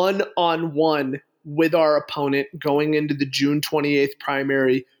one-on-one with our opponent going into the June 28th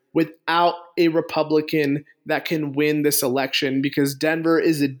primary without a Republican that can win this election, because Denver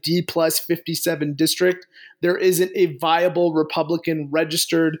is a D plus 57 district. There isn't a viable Republican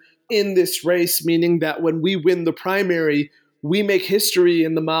registered in this race, meaning that when we win the primary, we make history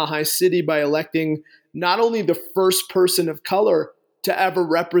in the Mile High City by electing not only the first person of color to ever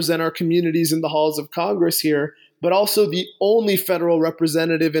represent our communities in the halls of Congress here, but also the only federal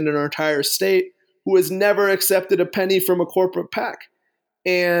representative in our entire state who has never accepted a penny from a corporate PAC.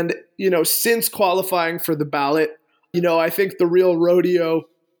 And, since qualifying for the ballot, I think the real rodeo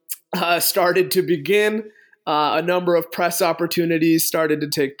started to begin. A number of press opportunities started to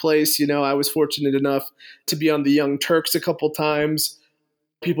take place. I was fortunate enough to be on the Young Turks a couple times.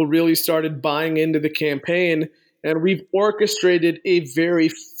 People really started buying into the campaign, and we've orchestrated a very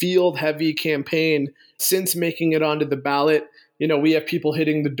field-heavy campaign since making it onto the ballot. We have people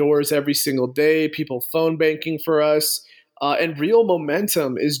hitting the doors every single day, people phone banking for us, and real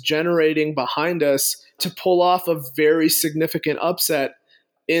momentum is generating behind us to pull off a very significant upset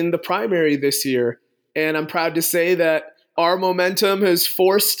in the primary this year. And I'm proud to say that our momentum has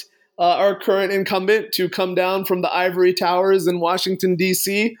forced our current incumbent to come down from the ivory towers in Washington,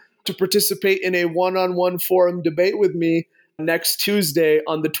 D.C. to participate in a one-on-one forum debate with me next Tuesday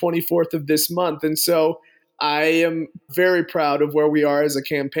on the 24th of this month. And so I am very proud of where we are as a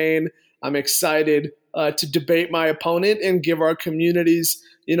campaign. I'm excited to debate my opponent and give our communities,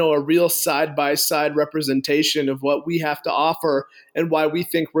 a real side-by-side representation of what we have to offer and why we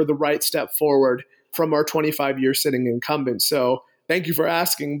think we're the right step forward from our 25-year sitting incumbent. So thank you for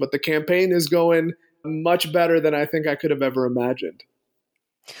asking, but the campaign is going much better than I think I could have ever imagined.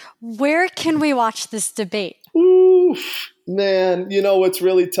 Where can we watch this debate? Ooh, man, what's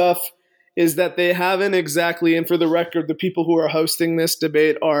really tough is that they haven't exactly, and for the record, the people who are hosting this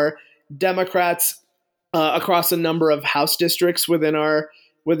debate are Democrats across a number of House districts within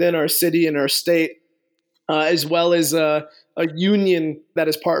our city and our state, as well as a union that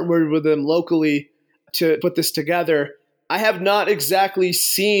has partnered with them locally to put this together. I have not exactly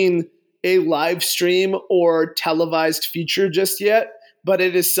seen a live stream or televised feature just yet, but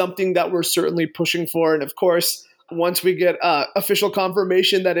it is something that we're certainly pushing for. And of course, once we get official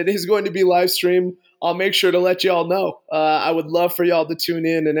confirmation that it is going to be live stream, I'll make sure to let y'all know. I would love for y'all to tune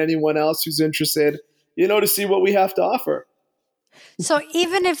in, and anyone else who's interested, to see what we have to offer. So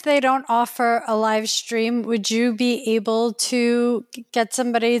even if they don't offer a live stream, would you be able to get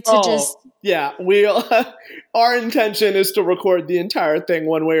somebody to just... Yeah, our intention is to record the entire thing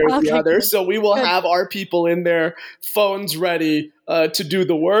one way or the other. So we will have our people in their phones ready to do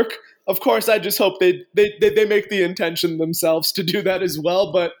the work. Of course, I just hope they make the intention themselves to do that as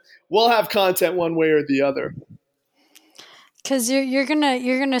well. But we'll have content one way or the other. Because you're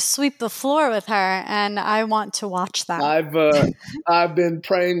gonna sweep the floor with her, and I want to watch that. I've been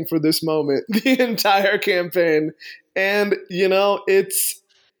praying for this moment the entire campaign, and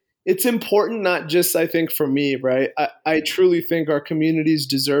it's important, not just, I think, for me, right? I truly think our communities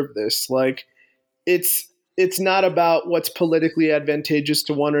deserve this. Like, it's not about what's politically advantageous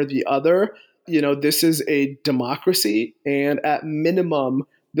to one or the other. This is a democracy, and at minimum,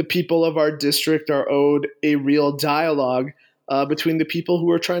 the people of our district are owed a real dialogue between the people who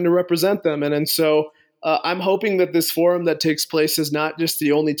are trying to represent them. And so I'm hoping that this forum that takes place is not just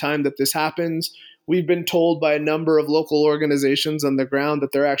the only time that this happens. We've been told by a number of local organizations on the ground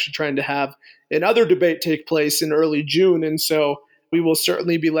that they're actually trying to have another debate take place in early June. And so we will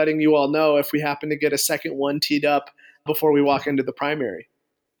certainly be letting you all know if we happen to get a second one teed up before we walk into the primary.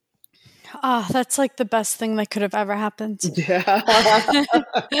 Oh, that's like the best thing that could have ever happened. Yeah.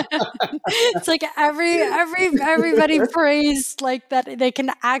 It's like everybody praised like that they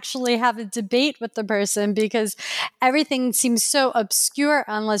can actually have a debate with the person, because everything seems so obscure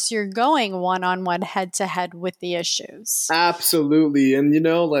unless you're going one-on-one head-to-head with the issues. Absolutely. And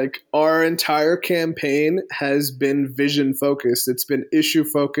our entire campaign has been vision focused. It's been issue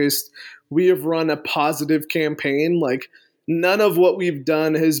focused. We have run a positive campaign. None of what we've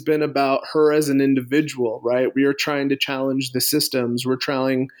done has been about her as an individual, right? We are trying to challenge the systems. We're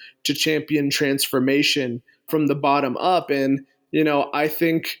trying to champion transformation from the bottom up. And, I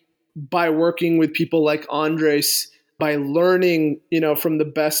think by working with people like Andres, by learning, from the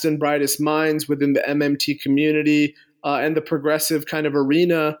best and brightest minds within the MMT community and the progressive kind of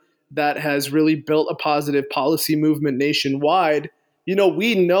arena, that has really built a positive policy movement nationwide,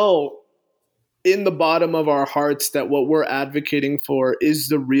 we know in the bottom of our hearts that what we're advocating for is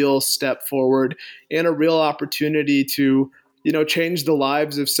the real step forward and a real opportunity to, change the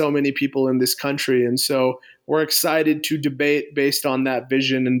lives of so many people in this country. And so we're excited to debate based on that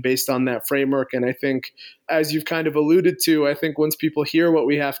vision and based on that framework. And I think, as you've kind of alluded to, I think once people hear what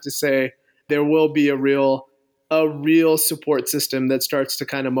we have to say, there will be a real support system that starts to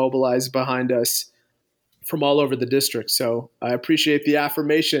kind of mobilize behind us from all over the district. So I appreciate the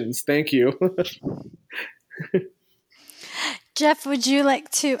affirmations. Thank you. Jeff, would you like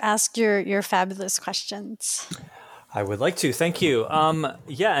to ask your fabulous questions? I would like to. Thank you.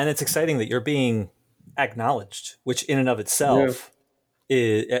 Yeah, and it's exciting that you're being acknowledged, which in and of itself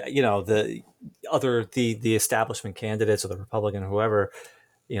is, the establishment candidates or the Republican or whoever,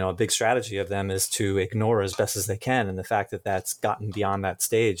 a big strategy of them is to ignore as best as they can. And the fact that that's gotten beyond that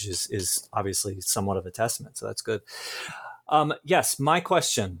stage is obviously somewhat of a testament. So that's good. Yes, my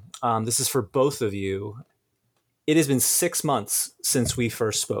question, this is for both of you. It has been 6 months since we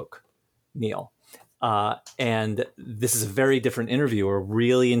first spoke, Neil. And this is a very different interview. We're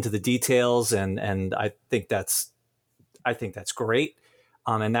really into the details, and I think that's great.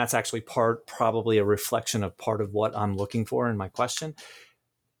 And that's actually probably a reflection of part of what I'm looking for in my question.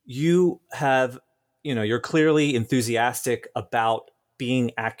 You have, you're clearly enthusiastic about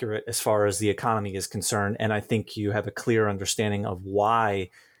being accurate as far as the economy is concerned. And I think you have a clear understanding of why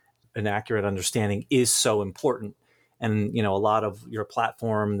an accurate understanding is so important. And, a lot of your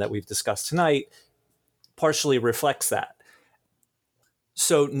platform that we've discussed tonight partially reflects that.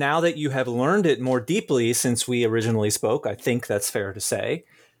 So now that you have learned it more deeply since we originally spoke, I think that's fair to say,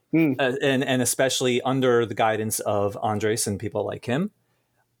 and especially under the guidance of Andres and people like him,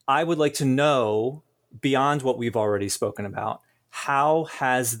 I would like to know, beyond what we've already spoken about, how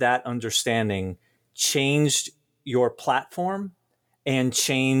has that understanding changed your platform and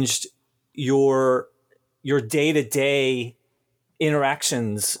changed your day-to-day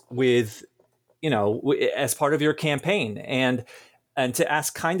interactions with, as part of your campaign? And to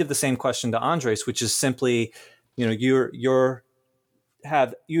ask kind of the same question to Andres, which is simply, you've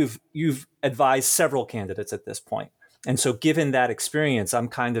advised several candidates at this point. And so given that experience, I'm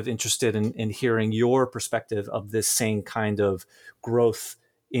kind of interested in hearing your perspective of this same kind of growth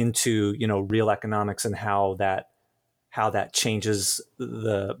into, real economics and how that changes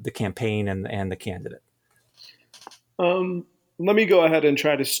the campaign and the candidate. Let me go ahead and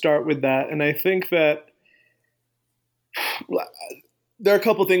try to start with that. And I think that there are a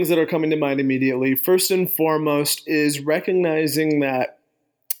couple things that are coming to mind immediately. First and foremost is recognizing that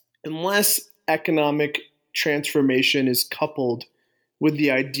unless economic transformation is coupled with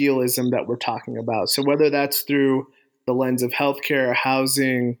the idealism that we're talking about, so whether that's through the lens of healthcare,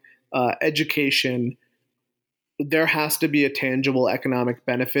 housing, education, there has to be a tangible economic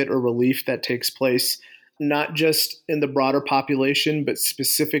benefit or relief that takes place, not just in the broader population, but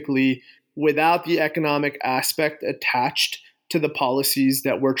specifically without the economic aspect attached to the policies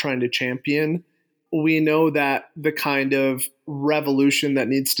that we're trying to champion. We know that the kind of revolution that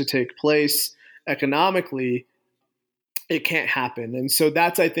needs to take place economically, it can't happen. And so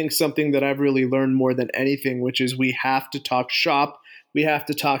that's, I think, something that I've really learned more than anything, which is we have to talk shop, we have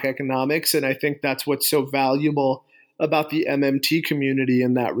to talk economics. And I think that's what's so valuable about the MMT community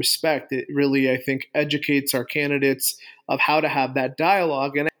in that respect. It really, I think, educates our candidates of how to have that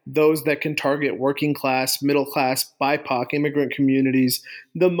dialogue, and those that can target working class, middle class, BIPOC, immigrant communities,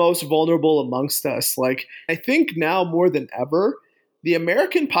 the most vulnerable amongst us. Like, I think now more than ever, the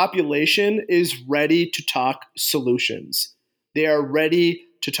American population is ready to talk solutions. They are ready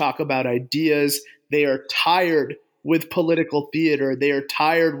to talk about ideas. They are tired with political theater. They are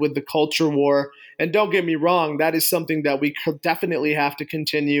tired with the culture war. And don't get me wrong, that is something that we could definitely have to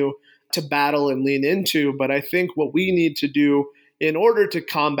continue to battle and lean into. But I think what we need to do in order to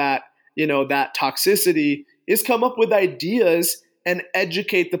combat, that toxicity is come up with ideas and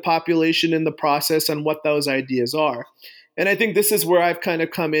educate the population in the process on what those ideas are. And I think this is where I've kind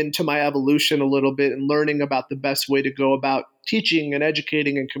of come into my evolution a little bit and learning about the best way to go about teaching and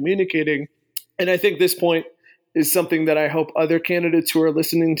educating and communicating. And I think this point is something that I hope other candidates who are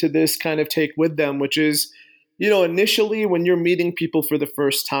listening to this kind of take with them, which is, initially when you're meeting people for the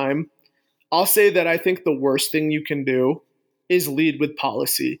first time, I'll say that I think the worst thing you can do is lead with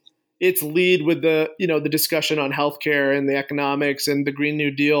policy. It's lead with the discussion on healthcare and the economics and the Green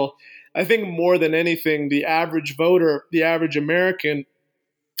New Deal. I think more than anything, the average voter, the average American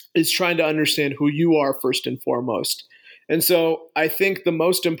is trying to understand who you are first and foremost. And so I think the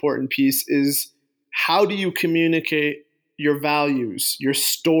most important piece is, how do you communicate your values, your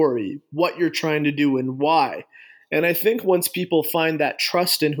story, what you're trying to do, and why. And I think once people find that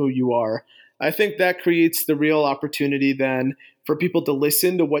trust in who you are, I think that creates the real opportunity then for people to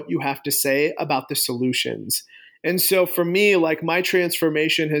listen to what you have to say about the solutions. And so for me, like, my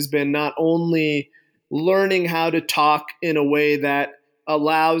transformation has been not only learning how to talk in a way that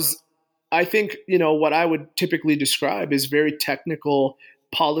allows, I think, what I would typically describe as very technical,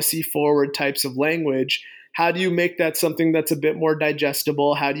 policy forward types of language. How do you make that something that's a bit more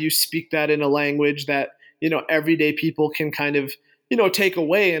digestible? How do you speak that in a language that, everyday people can kind of, take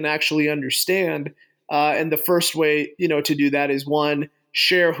away and actually understand? And the first way, to do that is, one,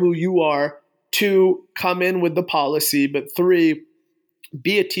 share who you are, two, come in with the policy, but three,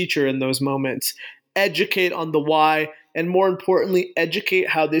 be a teacher in those moments, educate on the why, and more importantly, educate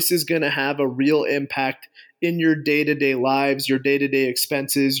how this is going to have a real impact in your day-to-day lives, your day-to-day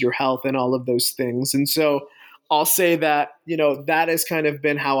expenses, your health, and all of those things. And so I'll say that, that has kind of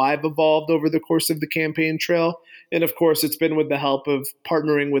been how I've evolved over the course of the campaign trail. And of course, it's been with the help of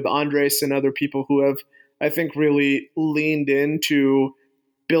partnering with Andres and other people who have, I think, really leaned into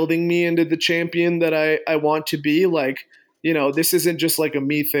building me into the champion that I want to be. Like, this isn't just like a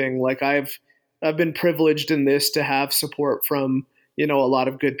me thing. Like, I've been privileged in this to have support from, a lot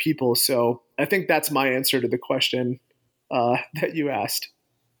of good people. So I think that's my answer to the question that you asked.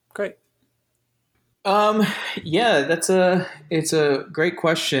 Great. Yeah, it's a great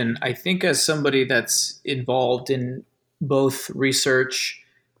question. I think as somebody that's involved in both research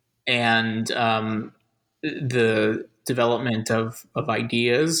and the development of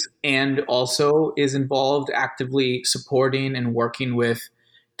ideas, and also is involved actively supporting and working with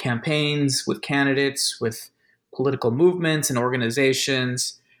campaigns, with candidates, with political movements and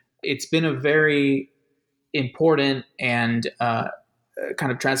organizations, it's been a very important and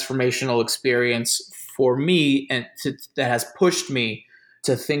kind of transformational experience for me, and that has pushed me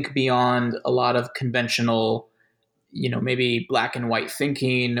to think beyond a lot of conventional, maybe black and white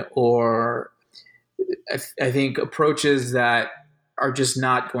thinking, or I think approaches that are just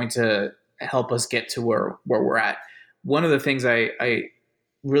not going to help us get to where we're at. One of the things I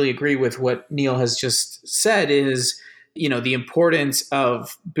really agree with what Neil has just said is, the importance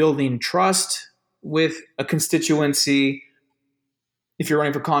of building trust with a constituency. If you're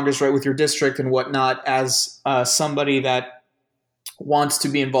running for Congress, right, with your district and whatnot, as somebody that wants to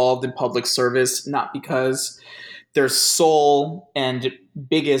be involved in public service, not because their sole and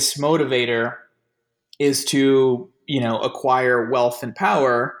biggest motivator is to, acquire wealth and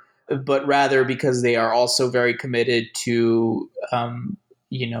power, but rather because they are also very committed to,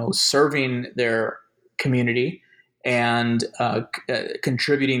 serving their community and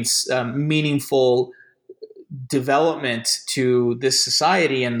contributing meaningful development to this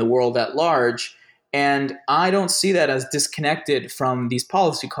society and the world at large. And I don't see that as disconnected from these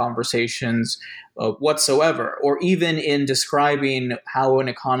policy conversations whatsoever, or even in describing how an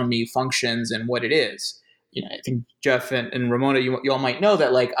economy functions and what it is. I think Jeff and Ramona, you all might know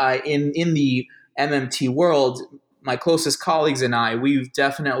that, like, in the MMT world, my closest colleagues and I, we've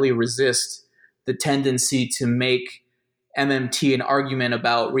definitely resist the tendency to make MMT an argument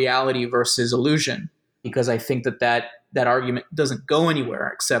about reality versus illusion, because I think that argument doesn't go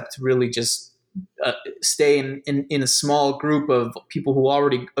anywhere except really just stay in a small group of people who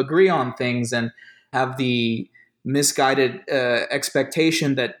already agree on things and have the misguided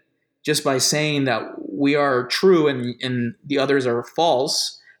expectation that just by saying that we are true and the others are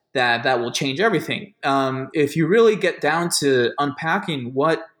false, that will change everything. If you really get down to unpacking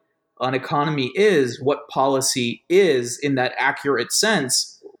what an economy is, what policy is in that accurate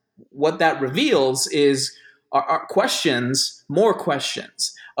sense, what that reveals is are questions, more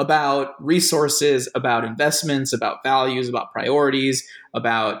questions about resources, about investments, about values, about priorities,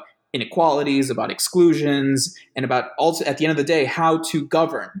 about inequalities, about exclusions, and about also, at the end of the day, how to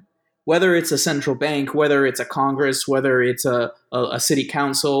govern. Whether it's a central bank, whether it's a Congress, whether it's a city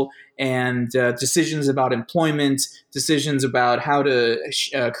council, and decisions about employment, decisions about how to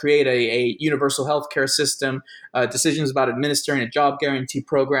create a universal healthcare system, decisions about administering a job guarantee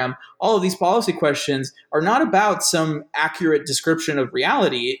program. All of these policy questions are not about some accurate description of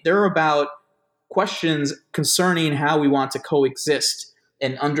reality. They're about questions concerning how we want to coexist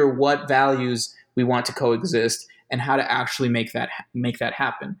and under what values we want to coexist and how to actually make that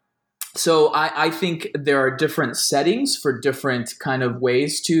happen. So I think there are different settings for different kind of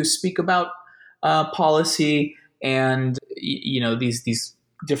ways to speak about policy and these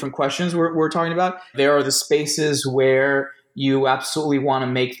different questions we're talking about. There are the spaces where you absolutely want to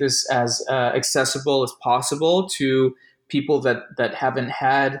make this as accessible as possible to people that haven't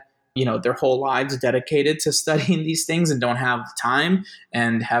had their whole lives dedicated to studying these things and don't have time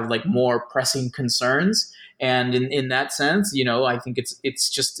and have like more pressing concerns. And in that sense, I think it's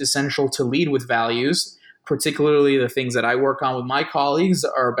just essential to lead with values. Particularly the things that I work on with my colleagues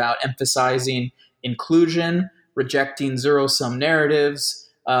are about emphasizing inclusion, rejecting zero-sum narratives,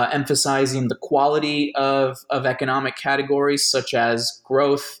 emphasizing the quality of economic categories such as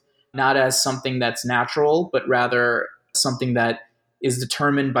growth, not as something that's natural, but rather something that is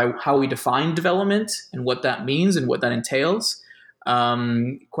determined by how we define development and what that means and what that entails.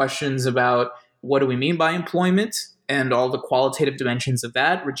 Questions about what do we mean by employment and all the qualitative dimensions of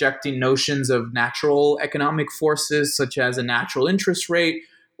that, rejecting notions of natural economic forces such as a natural interest rate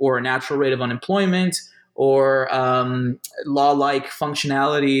or a natural rate of unemployment, or law-like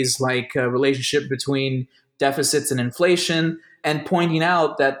functionalities like a relationship between deficits and inflation, and pointing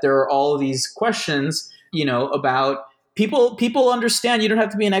out that there are all of these questions, about people understand. You don't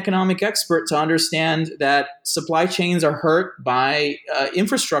have to be an economic expert to understand that supply chains are hurt by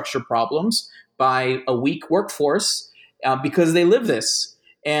infrastructure problems, by a weak workforce, because they live this.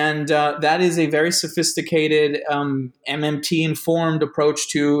 And that is a very sophisticated MMT-informed approach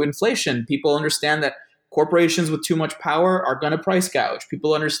to inflation. People understand that corporations with too much power are going to price gouge.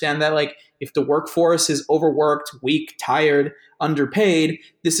 People understand that, like, if the workforce is overworked, weak, tired, underpaid,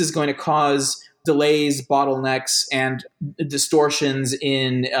 this is going to cause delays, bottlenecks, and distortions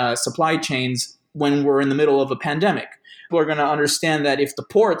in supply chains when we're in the middle of a pandemic. People are going to understand that if the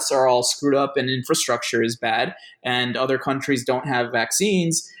ports are all screwed up and infrastructure is bad and other countries don't have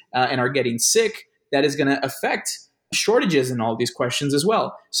vaccines and are getting sick, that is going to affect shortages in all these questions as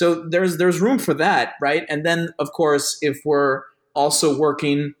well. So there's room for that, right? And then, of course, if we're also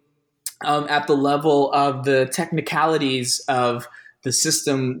working at the level of the technicalities of the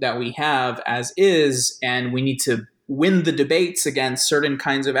system that we have as is, and we need to win the debates against certain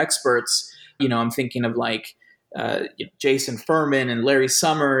kinds of experts, I'm thinking of like Jason Furman and Larry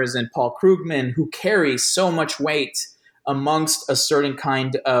Summers and Paul Krugman, who carry so much weight amongst a certain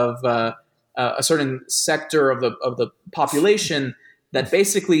kind of a certain sector of the population that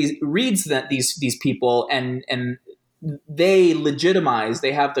basically reads that these people and they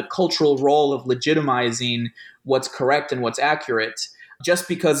have the cultural role of legitimizing what's correct and what's accurate just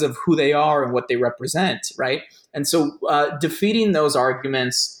because of who they are and what they represent, right? And so defeating those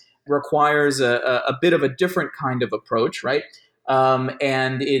arguments requires a bit of a different kind of approach, right?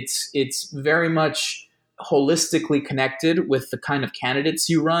 And it's very much holistically connected with the kind of candidates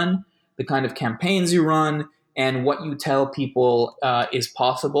you run, the kind of campaigns you run, and what you tell people is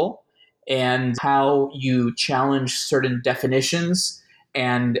possible, and how you challenge certain definitions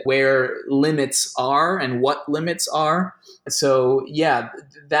and where limits are and what limits are. So yeah,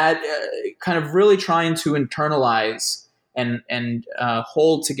 that kind of really trying to internalize and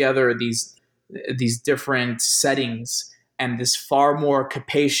hold together these different settings and this far more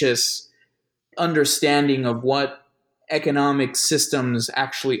capacious understanding of what economic systems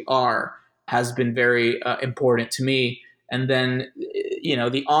actually are has been very important to me. And then,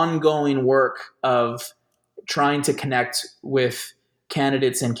 the ongoing work of trying to connect with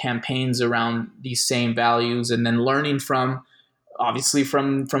candidates and campaigns around these same values, and then learning from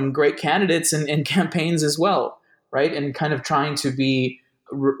great candidates and campaigns as well, right? And kind of trying to be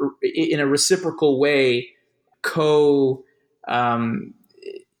in a reciprocal way,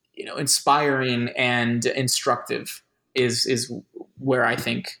 inspiring and instructive is where I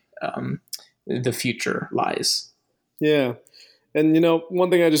think the future lies. Yeah. And, one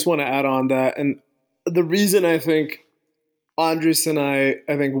thing I just want to add on that, and the reason I think Andres and I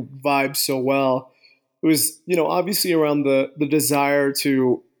think vibe so well, it was, obviously around the desire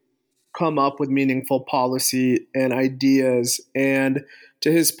to come up with meaningful policy and ideas. And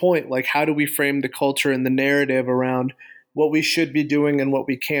to his point, like, how do we frame the culture and the narrative around what we should be doing and what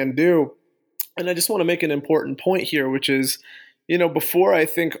we can do? And I just want to make an important point here, which is, before I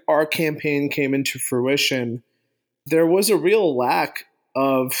think our campaign came into fruition, there was a real lack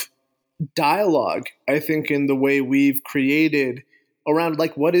of dialogue, I think, in the way we've created around,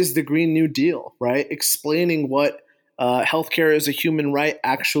 like, what is the Green New Deal, right? Explaining what healthcare as a human right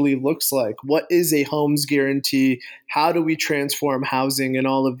actually looks like. What is a homes guarantee? How do we transform housing and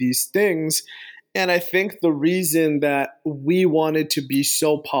all of these things? And I think the reason that we wanted to be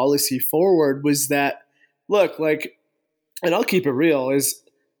so policy forward was that, look, like, and I'll keep it real, is,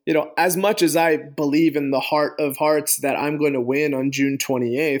 as much as I believe in the heart of hearts that I'm going to win on June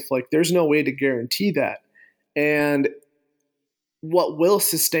 28th, like, there's no way to guarantee that. And what will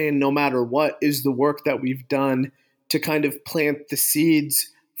sustain no matter what is the work that we've done to kind of plant the seeds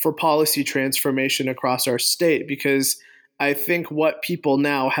for policy transformation across our state. Because I think what people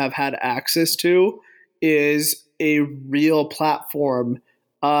now have had access to is a real platform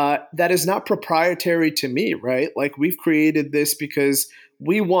that is not proprietary to me, right? Like we've created this because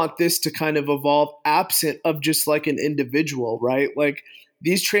we want this to kind of evolve absent of just like an individual, right? Like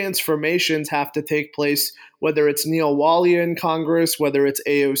these transformations have to take place, whether it's Neil Walia in Congress, whether it's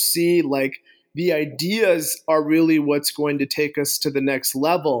AOC, like the ideas are really what's going to take us to the next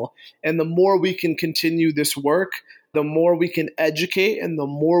level. And the more we can continue this work, the more we can educate and the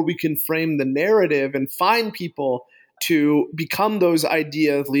more we can frame the narrative and find people to become those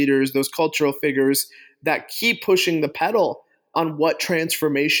idea leaders, those cultural figures that keep pushing the pedal on what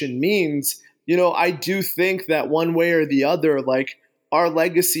transformation means. I do think that one way or the other, like our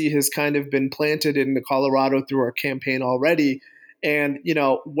legacy has kind of been planted into Colorado through our campaign already. And,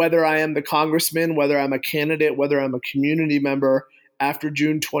 whether I am the congressman, whether I'm a candidate, whether I'm a community member after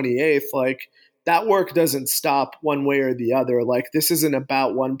June 28th, like that work doesn't stop one way or the other. Like this isn't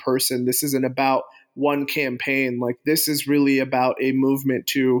about one person. This isn't about one campaign. Like this is really about a movement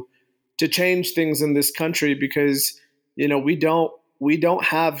to change things in this country because, we don't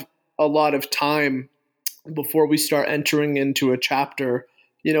have a lot of time before we start entering into a chapter,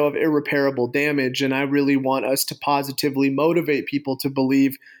 of irreparable damage. And I really want us to positively motivate people to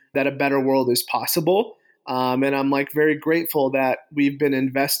believe that a better world is possible. And I'm like very grateful that we've been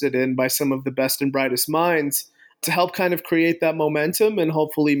invested in by some of the best and brightest minds to help kind of create that momentum and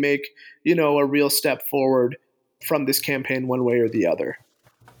hopefully make, a real step forward from this campaign one way or the other.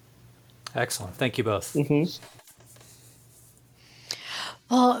 Excellent. Thank you both. Mm-hmm.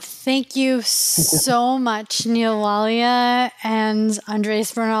 Well, thank you so much, Neil Walia and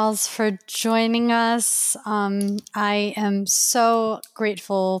Andres Bernals, for joining us. I am so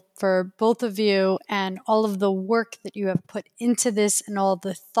grateful for both of you and all of the work that you have put into this and all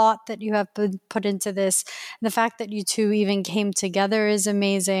the thought that you have put into this. The fact that you two even came together is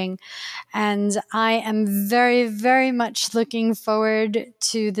amazing. And I am very, very much looking forward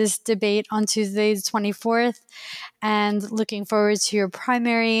to this debate on Tuesday, the 24th. And looking forward to your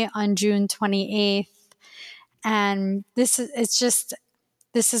primary on June 28th. And this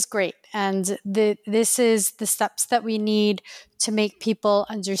is great. And this is the steps that we need to make people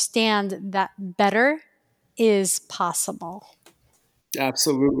understand that better is possible.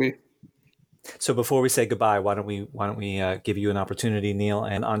 Absolutely. So before we say goodbye, why don't we give you an opportunity, Neil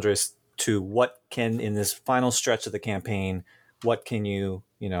and Andres, to in this final stretch of the campaign, what can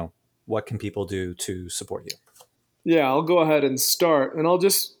people do to support you? Yeah, I'll go ahead and start, and I'll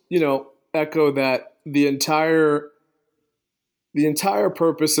just, echo that the entire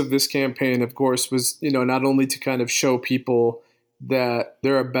purpose of this campaign, of course, was, not only to kind of show people that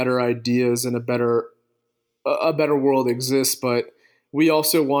there are better ideas and a better world exists, but we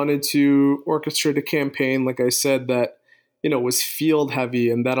also wanted to orchestrate a campaign, like I said, that, was field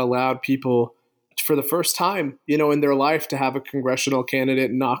heavy and that allowed people for the first time, in their life to have a congressional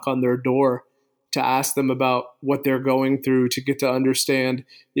candidate knock on their door to ask them about what they're going through, to get to understand,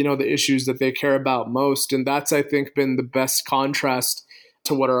 the issues that they care about most. And that's, I think, been the best contrast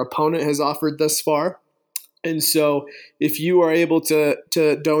to what our opponent has offered thus far. And so if you are able to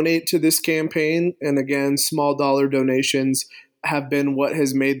donate to this campaign, and again, small dollar donations have been what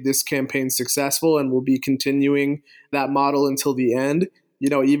has made this campaign successful and will be continuing that model until the end,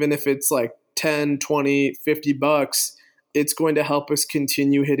 even if it's like 10, 20, $50, it's going to help us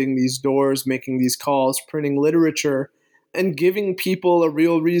continue hitting these doors, making these calls, printing literature, and giving people a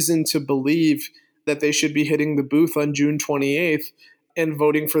real reason to believe that they should be hitting the booth on June 28th and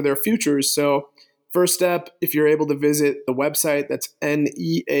voting for their futures. So first step, if you're able to visit the website, that's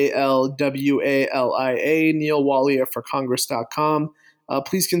NEALWALIA, neilwaliaforcongress.com.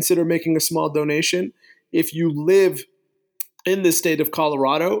 Please consider making a small donation. If you live in the state of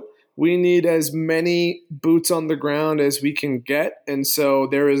Colorado, we need as many boots on the ground as we can get. And so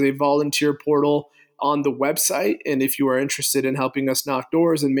there is a volunteer portal on the website. And if you are interested in helping us knock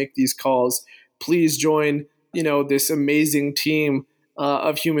doors and make these calls, please join, this amazing team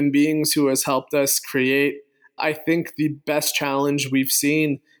of human beings who has helped us create, I think, the best challenge we've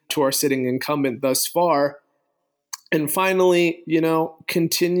seen to our sitting incumbent thus far. And finally,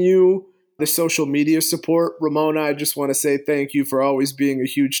 continue the social media support. Ramona, I just want to say thank you for always being a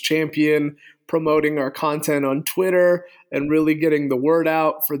huge champion, promoting our content on Twitter and really getting the word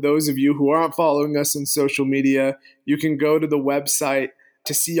out. For those of you who aren't following us on social media, you can go to the website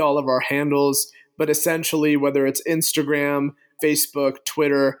to see all of our handles. But essentially, whether it's Instagram, Facebook,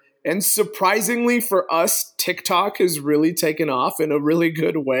 Twitter, and surprisingly for us, TikTok has really taken off in a really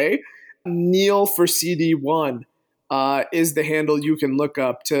good way. Neil for CD1 is the handle you can look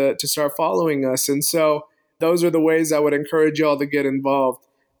up to start following us. And so those are the ways I would encourage y'all to get involved.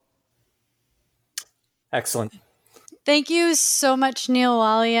 Excellent. Thank you so much, Neil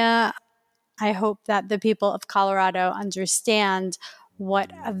Walia. I hope that the people of Colorado understand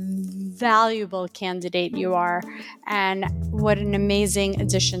what a valuable candidate you are and what an amazing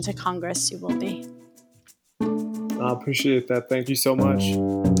addition to Congress you will be. I appreciate that. Thank you so much.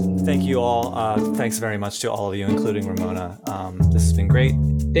 Thank you all. Thanks very much to all of you, including Ramona. This has been great.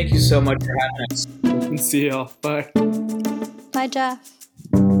 Thank you so much for having us. And see y'all. Bye. Bye, Jeff.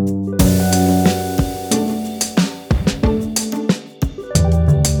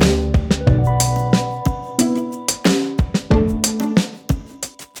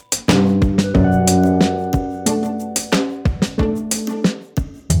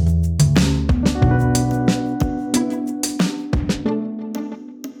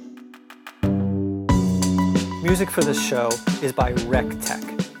 Music for this show is by RecTech.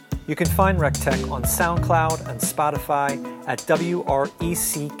 You can find RecTech on SoundCloud and Spotify at WRECK_TECH.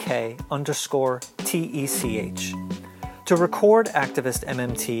 To record Activist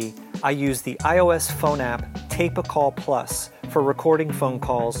MMT, I use the iOS phone app Tape-A-Call Plus for recording phone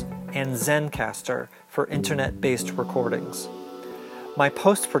calls and Zencastr for internet-based recordings. My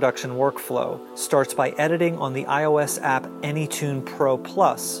post-production workflow starts by editing on the iOS app AnyTune Pro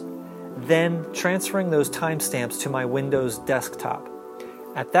Plus, then transferring those timestamps to my Windows desktop.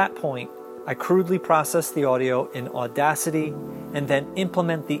 At that point, I crudely process the audio in Audacity and then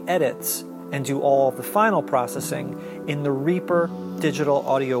implement the edits and do all of the final processing in the Reaper digital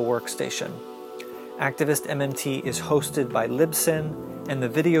audio workstation. Activist MMT is hosted by Libsyn, and the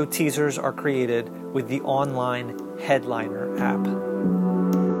video teasers are created with the online Headliner app.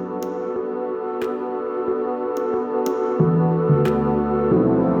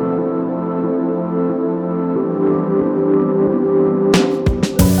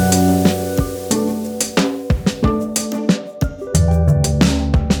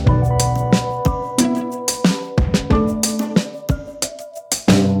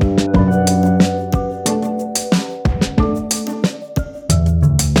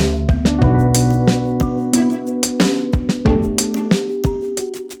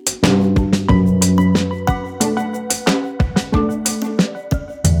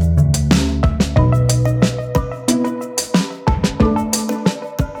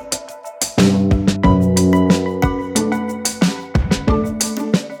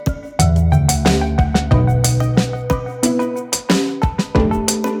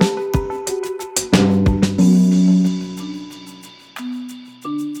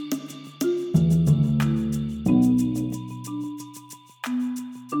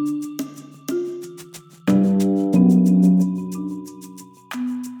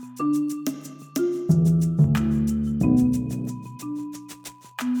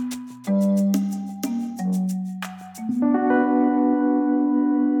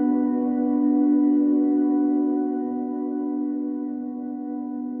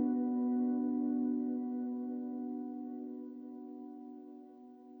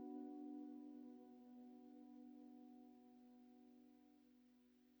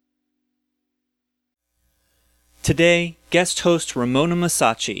 Today, guest host Ramona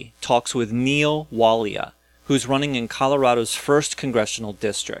Masacci talks with Neil Walia, who's running in Colorado's 1st Congressional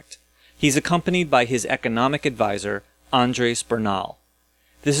District. He's accompanied by his economic advisor, Andres Bernal.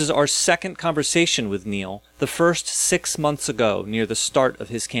 This is our second conversation with Neil, the first 6 months ago near the start of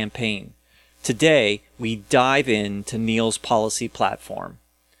his campaign. Today, we dive into Neil's policy platform.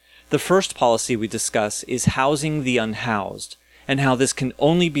 The first policy we discuss is housing the unhoused, and how this can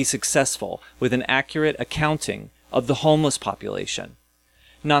only be successful with an accurate accounting of the homeless population.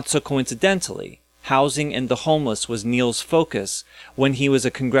 Not so coincidentally, housing and the homeless was Neil's focus when he was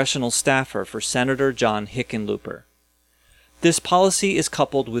a congressional staffer for Senator John Hickenlooper. This policy is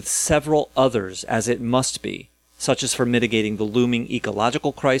coupled with several others, as it must be, such as for mitigating the looming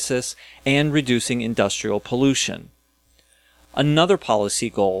ecological crisis and reducing industrial pollution. Another policy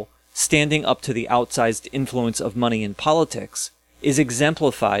goal, standing up to the outsized influence of money in politics, is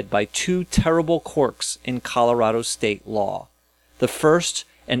exemplified by two terrible quirks in Colorado state law. The first,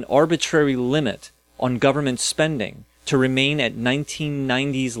 an arbitrary limit on government spending to remain at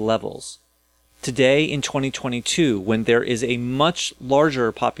 1990s levels. Today, in 2022, when there is a much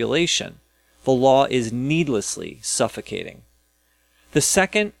larger population, the law is needlessly suffocating. The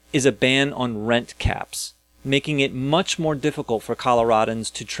second is a ban on rent caps, making it much more difficult for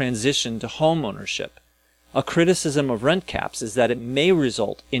Coloradans to transition to home ownership. A criticism of rent caps is that it may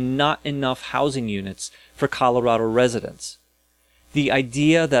result in not enough housing units for Colorado residents. The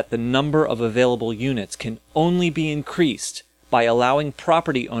idea that the number of available units can only be increased by allowing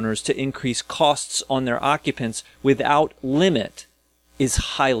property owners to increase costs on their occupants without limit is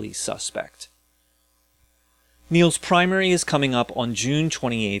highly suspect. Neal's primary is coming up on June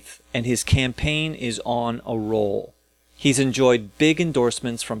 28th, and his campaign is on a roll. He's enjoyed big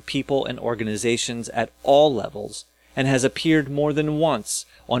endorsements from people and organizations at all levels and has appeared more than once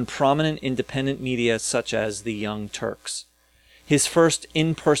on prominent independent media such as the Young Turks. His first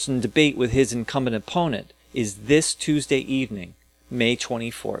in-person debate with his incumbent opponent is this Tuesday evening, May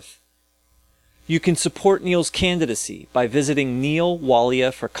 24th. You can support Neal's candidacy by visiting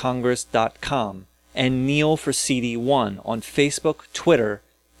nealwaliaforcongress.com and Neal for CD1 on Facebook, Twitter,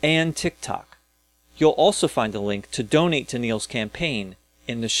 and TikTok. You'll also find a link to donate to Neal's campaign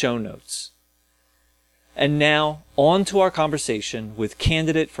in the show notes. And now, on to our conversation with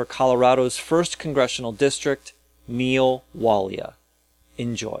candidate for Colorado's 1st Congressional District, Neal Walia.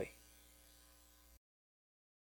 Enjoy.